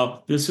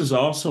 Well, this is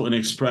also an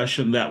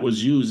expression that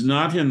was used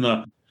not in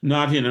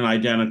an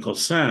identical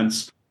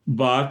sense,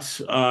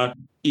 but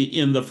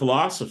in the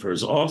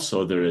philosophers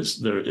also. There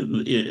is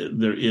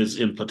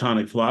in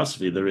Platonic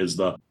philosophy, there is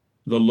the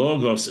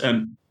logos,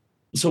 and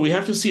so we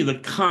have to see the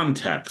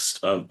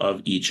context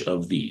of each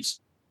of these.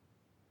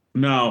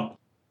 Now,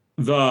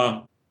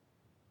 the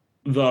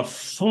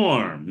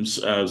forms,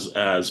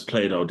 as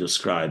Plato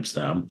describes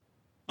them,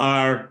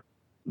 are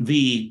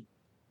the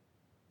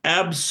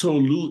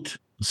absolute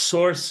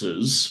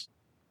sources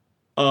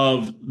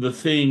of the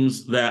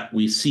things that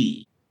we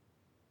see.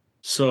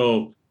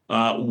 So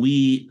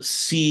we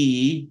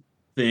see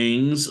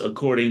things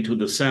according to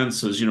the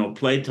senses.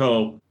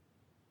 Plato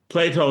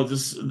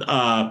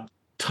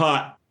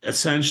taught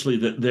essentially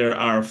that there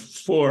are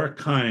four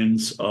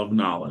kinds of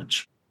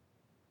knowledge.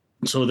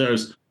 So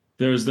there's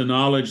the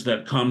knowledge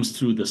that comes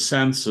through the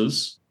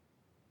senses.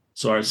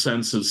 So our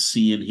senses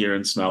see and hear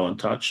and smell and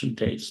touch and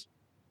taste.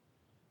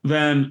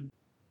 Then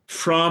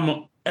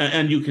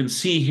and you can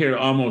see here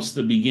almost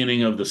the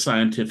beginning of the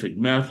scientific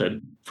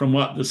method, from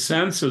what the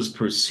senses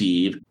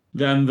perceive,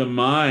 then the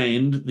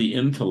mind, the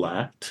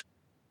intellect,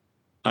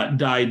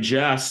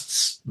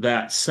 digests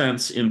that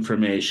sense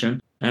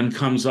information and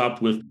comes up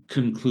with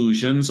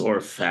conclusions or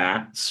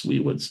facts, we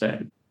would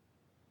say.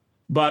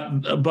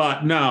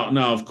 But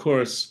now, of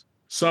course,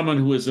 someone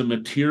who is a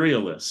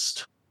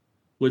materialist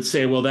would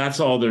say, well, that's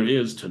all there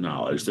is to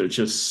knowledge. There's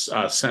just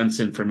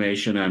sense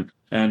information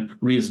and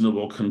reasoned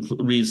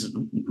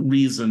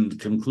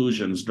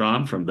conclusions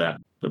drawn from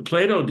that. But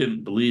Plato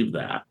didn't believe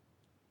that.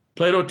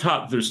 Plato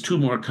taught there's two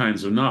more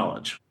kinds of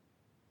knowledge.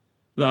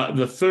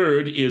 The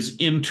third is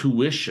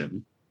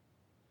intuition,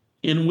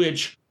 in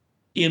which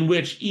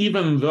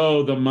even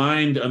though the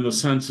mind and the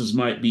senses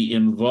might be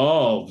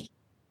involved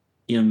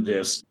in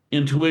this,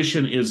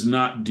 intuition is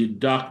not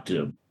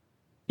deductive.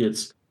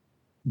 It's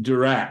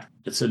direct.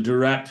 It's a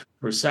direct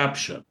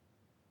perception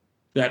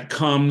that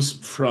comes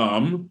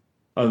from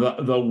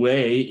the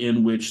way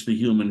in which the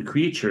human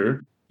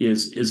creature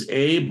is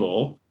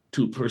able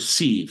to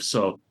perceive.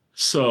 So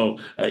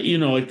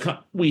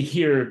we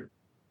hear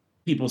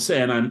people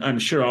say, and I'm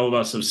sure all of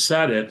us have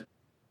said it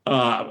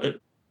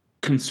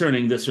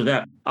concerning this or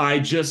that. I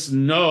just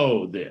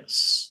know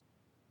this,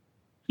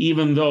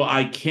 even though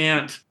I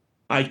can't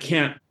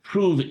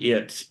prove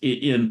it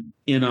in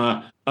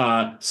a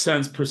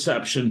sense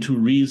perception to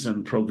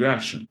reason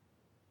progression.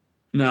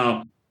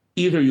 Now,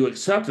 either you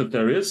accept that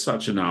there is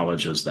such a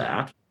knowledge as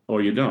that,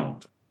 or you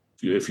don't.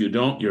 If you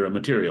don't, you're a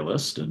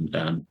materialist,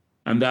 and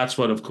that's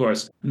what, of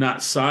course,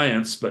 not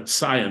science, but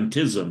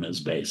scientism is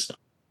based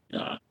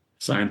on.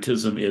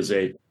 Scientism is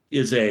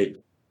a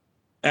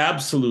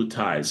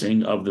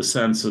absolutizing of the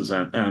senses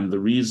and the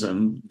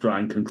reason,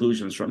 drawing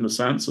conclusions from the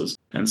senses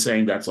and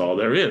saying that's all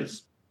there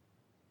is.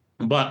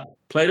 But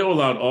Plato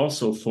allowed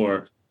also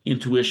for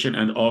intuition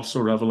and also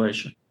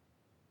revelation.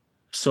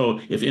 So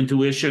if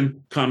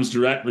intuition comes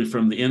directly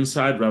from the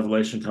inside,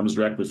 revelation comes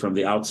directly from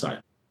the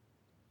outside.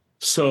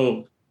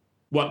 So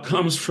what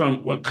comes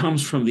from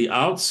the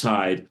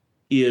outside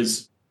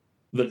is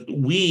that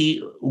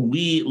we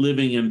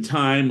living in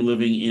time,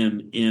 living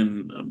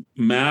in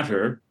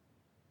matter,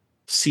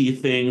 see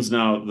things.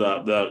 Now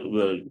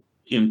the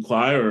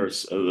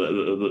inquirers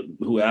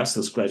who asked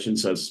this question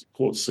says,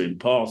 quotes St.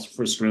 Paul,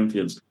 1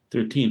 Corinthians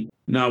 13,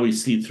 now we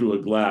see through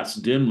a glass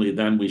dimly,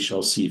 then we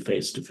shall see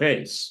face to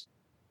face.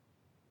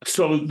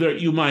 So there,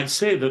 you might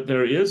say that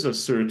there is a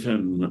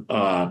certain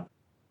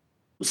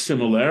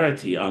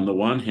similarity on the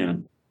one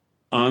hand.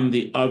 On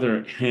the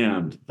other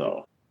hand,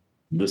 though,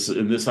 this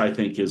I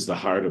think is the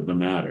heart of the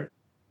matter.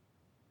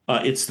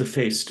 It's the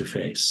face to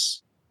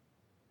face.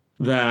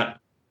 That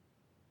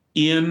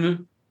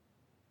in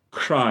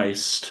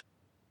Christ,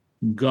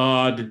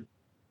 God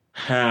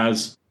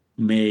has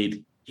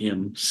made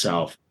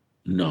himself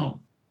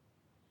known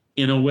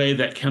in a way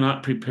that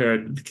cannot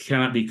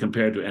be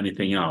compared to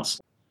anything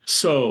else.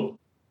 So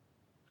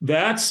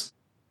that's,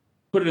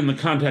 put it in the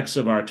context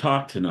of our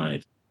talk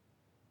tonight,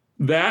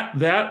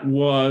 that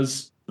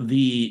was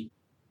the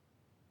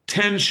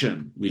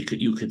tension,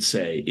 you could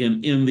say,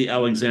 in the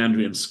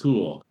Alexandrian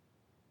school.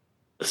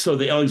 So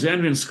the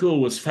Alexandrian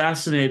school was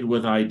fascinated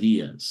with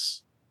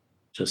ideas,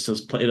 just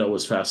as Plato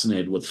was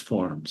fascinated with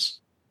forms.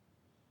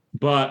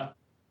 But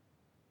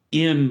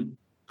in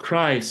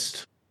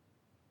Christ,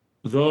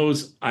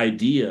 those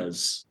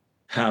ideas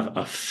have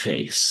a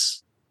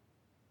face.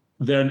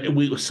 Then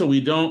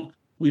we don't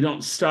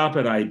stop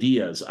at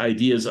ideas.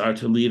 Ideas are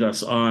to lead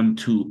us on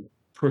to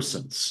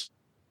persons,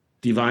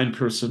 divine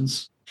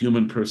persons,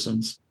 human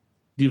persons,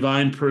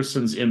 divine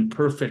persons in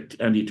perfect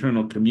and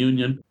eternal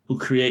communion, who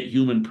create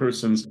human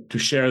persons to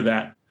share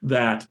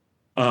that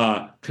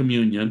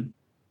communion.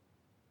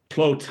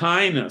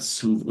 Plotinus,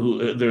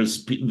 who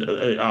there's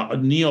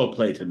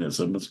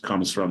Neoplatonism, which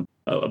comes from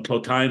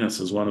Plotinus,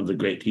 is one of the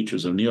great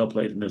teachers of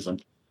Neoplatonism.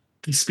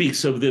 He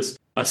speaks of this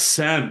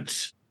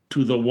ascent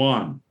to the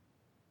one,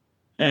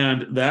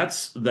 and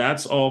that's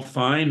all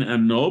fine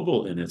and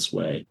noble in its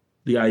way.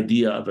 the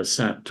idea of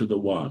assent to the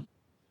one.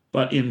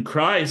 But in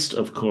Christ,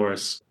 of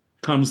course,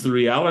 comes the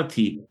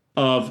reality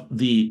of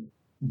the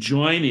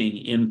joining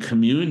in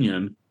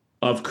communion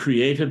of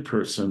created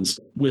persons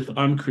with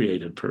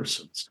uncreated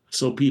persons.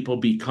 So people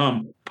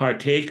become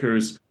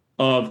partakers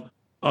of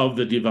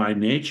the divine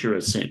nature,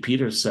 as St.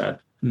 Peter said,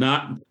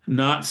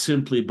 not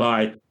simply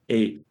by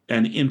an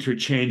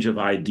interchange of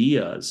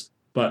ideas,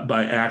 but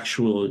by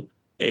actual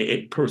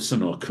a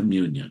personal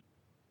communion.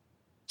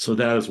 So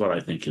that is what I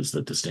think is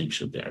the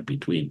distinction there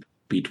between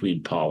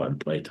Paul and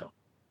Plato.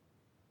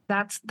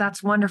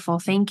 That's wonderful.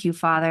 Thank you,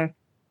 Father.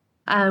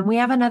 We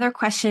have another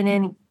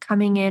question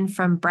coming in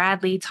from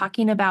Bradley,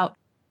 talking about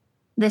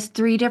this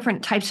 3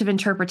 different types of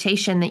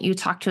interpretation that you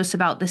talked to us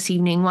about this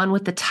evening. 1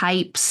 with the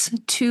types,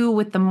 2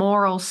 with the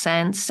moral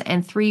sense,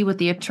 and 3 with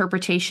the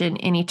interpretation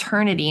in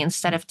eternity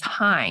instead of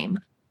time.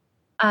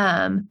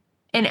 And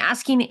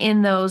asking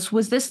in those,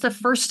 was this the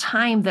first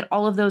time that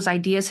all of those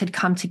ideas had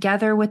come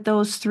together with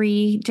those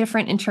 3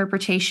 different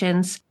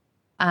interpretations?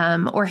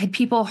 Or had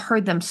people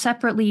heard them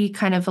separately?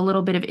 Kind of a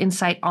little bit of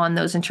insight on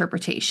those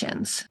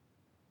interpretations.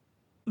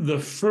 The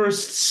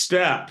first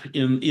step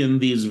in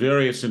these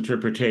various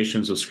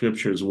interpretations of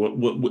scriptures,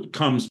 what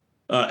comes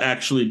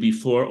actually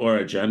before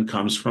Origen,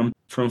 comes from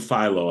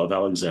Philo of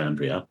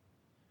Alexandria,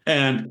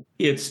 and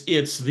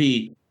it's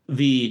the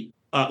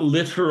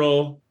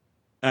literal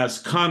as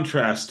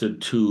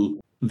contrasted to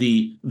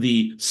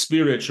the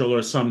spiritual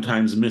or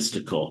sometimes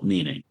mystical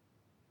meaning.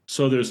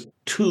 So there's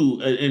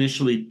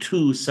initially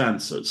two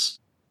senses,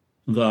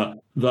 the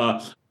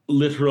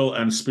literal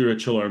and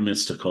spiritual or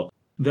mystical.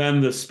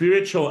 Then the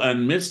spiritual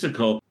and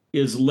mystical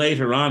is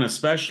later on,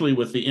 especially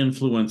with the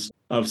influence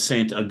of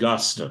St.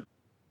 Augustine,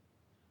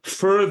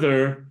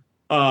 further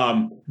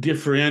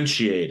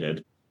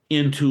differentiated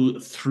into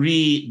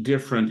 3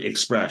 different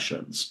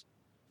expressions.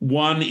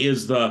 One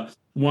is the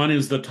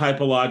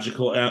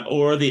typological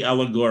or the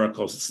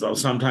allegorical. So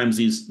sometimes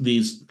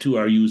these 2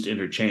 are used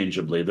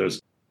interchangeably. There's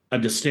a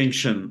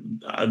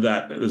distinction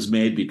that is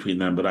made between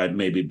them, but I'd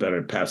maybe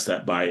better pass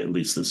that by at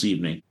least this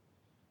evening,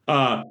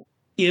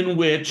 in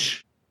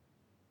which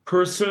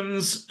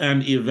persons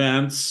and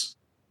events,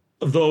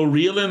 though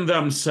real in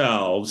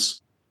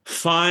themselves,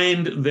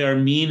 find their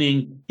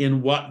meaning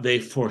in what they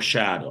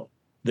foreshadow.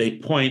 They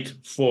point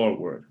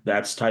forward.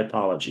 That's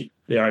typology.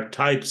 They are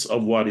types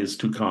of what is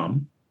to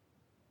come.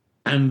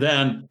 And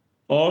then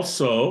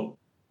also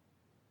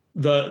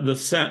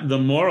the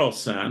moral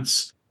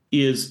sense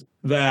is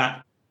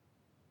that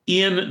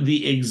in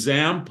the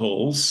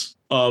examples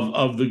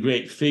of the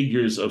great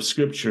figures of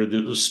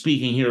Scripture,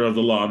 speaking here of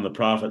the law and the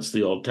prophets,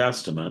 the Old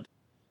Testament,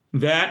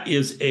 that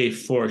is a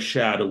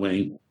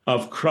foreshadowing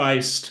of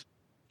Christ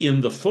in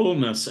the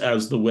fullness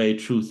as the way,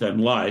 truth, and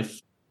life,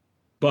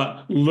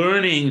 but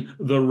learning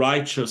the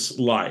righteous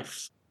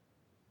life,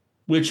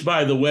 which,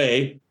 by the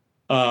way,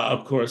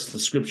 of course, the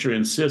Scripture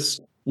insists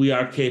we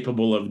are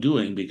capable of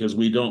doing because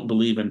we don't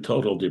believe in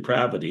total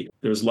depravity.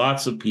 There's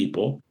lots of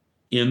people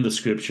in the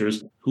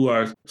Scriptures who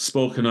are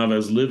spoken of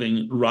as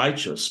living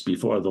righteous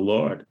before the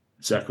Lord.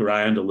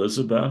 Zechariah and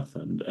Elizabeth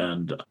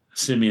and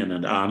Simeon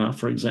and Anna,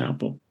 for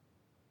example.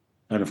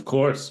 And of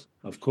course,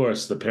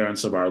 the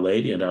parents of Our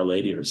Lady and Our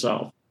Lady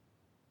herself.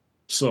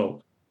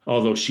 So,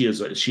 although she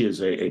is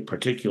a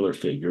particular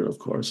figure, of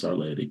course, Our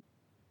Lady.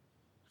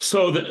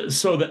 So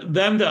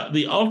then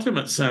the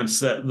ultimate sense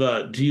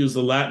that to use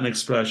the Latin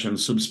expression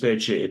sub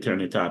specie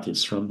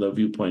aeternitatis, from the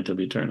viewpoint of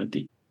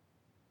eternity,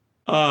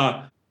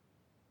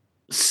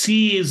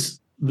 sees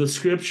the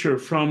Scripture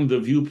from the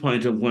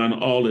viewpoint of when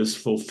all is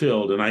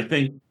fulfilled. And I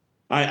think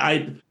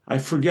I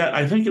forget.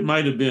 I think it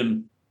might have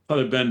been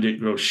Father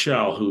Benedict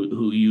Rochelle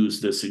who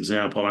used this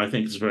example. And I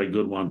think it's a very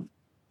good one.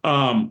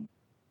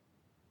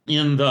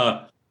 In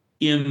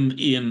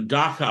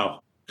Dachau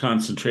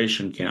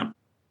concentration camp,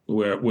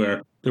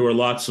 where there were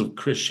lots of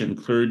Christian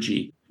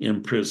clergy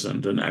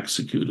imprisoned and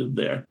executed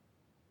there.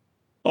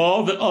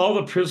 All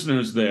the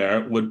prisoners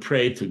there would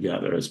pray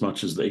together as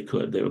much as they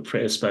could. They would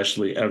pray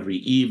especially every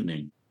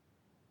evening,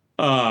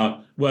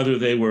 whether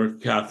they were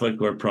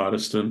Catholic or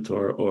Protestant,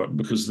 or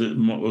because it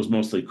was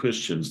mostly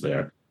Christians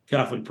there,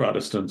 Catholic,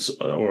 Protestants,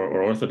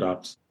 or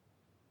Orthodox.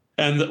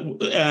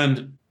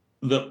 And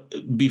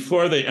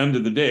before they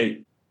ended the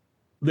day,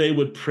 they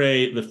would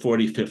pray the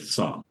 45th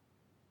Psalm.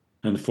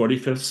 And the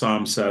 45th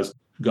Psalm says,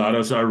 God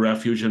is our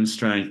refuge and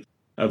strength,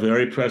 a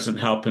very present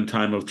help in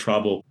time of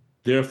trouble.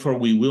 Therefore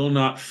we will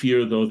not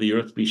fear, though the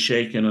earth be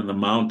shaken and the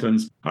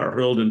mountains are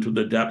hurled into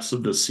the depths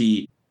of the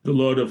sea. The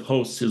Lord of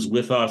hosts is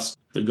with us.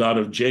 The God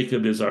of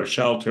Jacob is our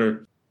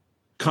shelter.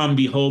 Come,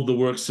 behold the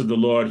works of the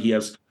Lord. He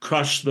has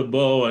crushed the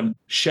bow and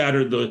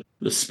shattered the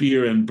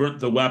spear and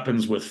burnt the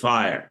weapons with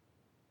fire.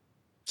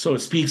 So it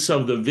speaks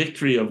of the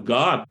victory of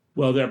God.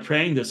 Well, they're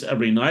praying this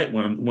every night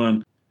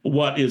when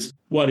what is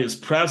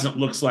present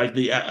looks like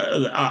the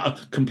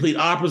complete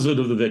opposite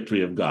of the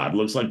victory of God.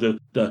 Looks like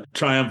the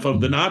triumph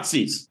of the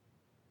Nazis.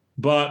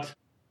 But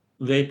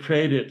they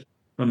prayed it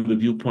from the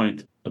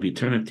viewpoint of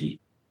eternity,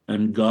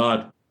 and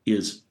God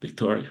is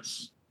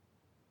victorious.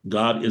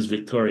 God is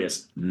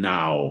victorious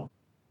now.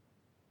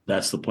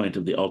 That's the point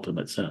of the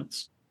ultimate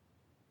sense.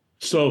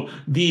 So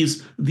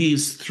these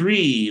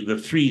three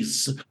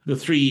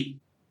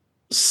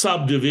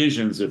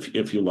subdivisions,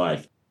 if you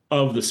like,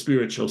 of the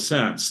spiritual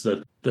sense,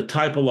 the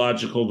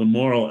typological, the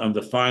moral, and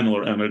the final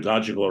or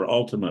anagogical or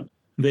ultimate,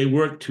 they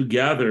work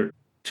together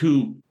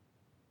to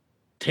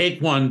take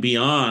one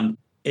beyond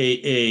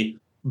a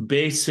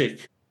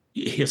basic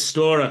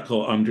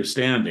historical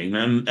understanding.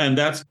 And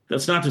that's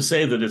not to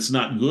say that it's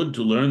not good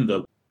to learn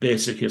the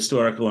basic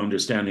historical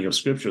understanding of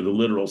Scripture, the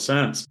literal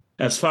sense,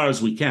 as far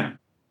as we can.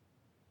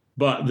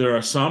 But there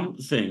are some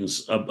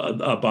things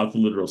about the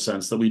literal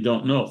sense that we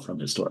don't know from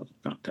historical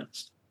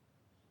context.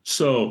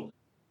 So,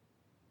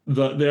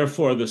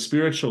 therefore, the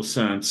spiritual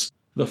sense,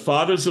 the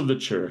fathers of the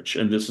church,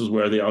 and this is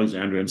where the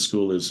Alexandrian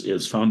school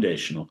is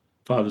foundational,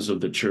 fathers of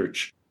the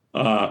church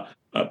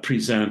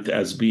present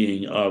as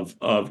being of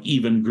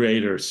even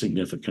greater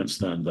significance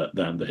than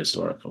the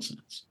historical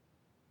sense.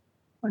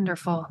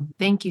 Wonderful.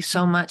 Thank you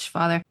so much,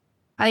 Father.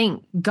 I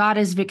think God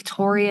is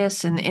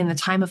victorious in the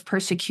time of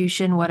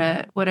persecution. What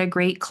a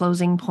great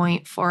closing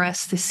point for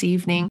us this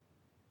evening.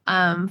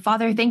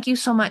 Father, thank you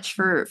so much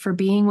for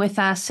being with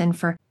us and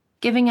for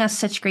giving us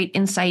such great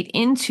insight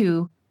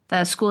into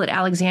the school at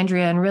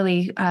Alexandria and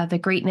really the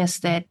greatness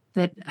that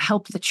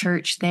helped the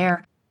church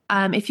there.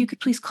 If you could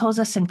please close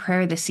us in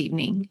prayer this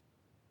evening.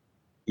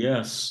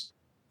 Yes.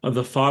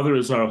 The Father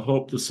is our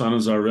hope, the Son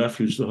is our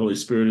refuge, the Holy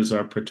Spirit is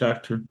our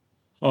protector.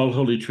 All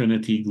Holy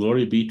Trinity,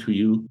 glory be to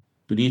you.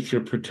 Beneath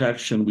your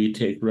protection we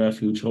take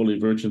refuge, Holy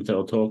Virgin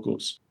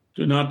Theotokos.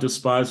 Do not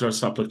despise our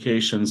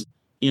supplications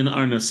in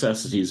our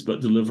necessities, but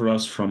deliver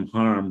us from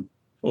harm,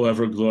 O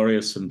ever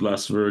glorious and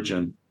blessed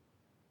Virgin.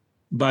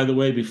 By the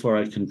way, before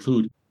I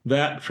conclude,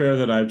 that prayer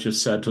that I've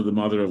just said to the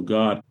Mother of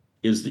God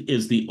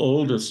is the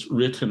oldest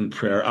written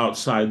prayer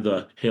outside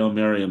the Hail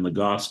Mary and the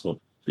Gospel.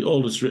 The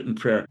oldest written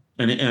prayer,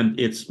 and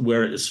it's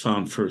where it is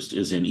found first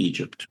is in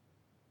Egypt.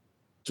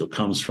 So it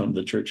comes from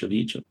the Church of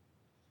Egypt.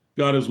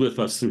 God is with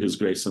us through his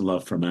grace and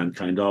love for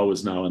mankind,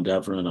 always, now, and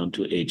ever, and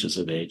unto ages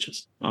of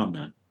ages.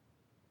 Amen.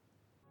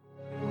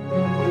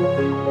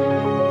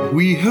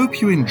 We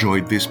hope you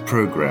enjoyed this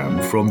program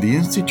from the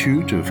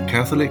Institute of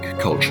Catholic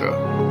Culture.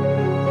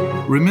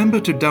 Remember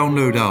to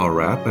download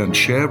our app and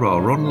share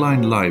our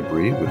online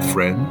library with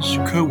friends,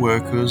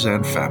 co-workers,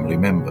 and family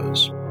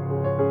members.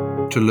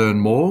 To learn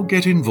more,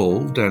 get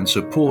involved, and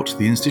support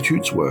the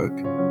Institute's work,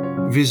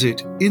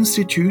 visit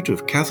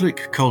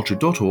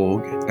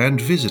instituteofcatholicculture.org and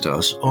visit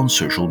us on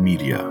social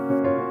media.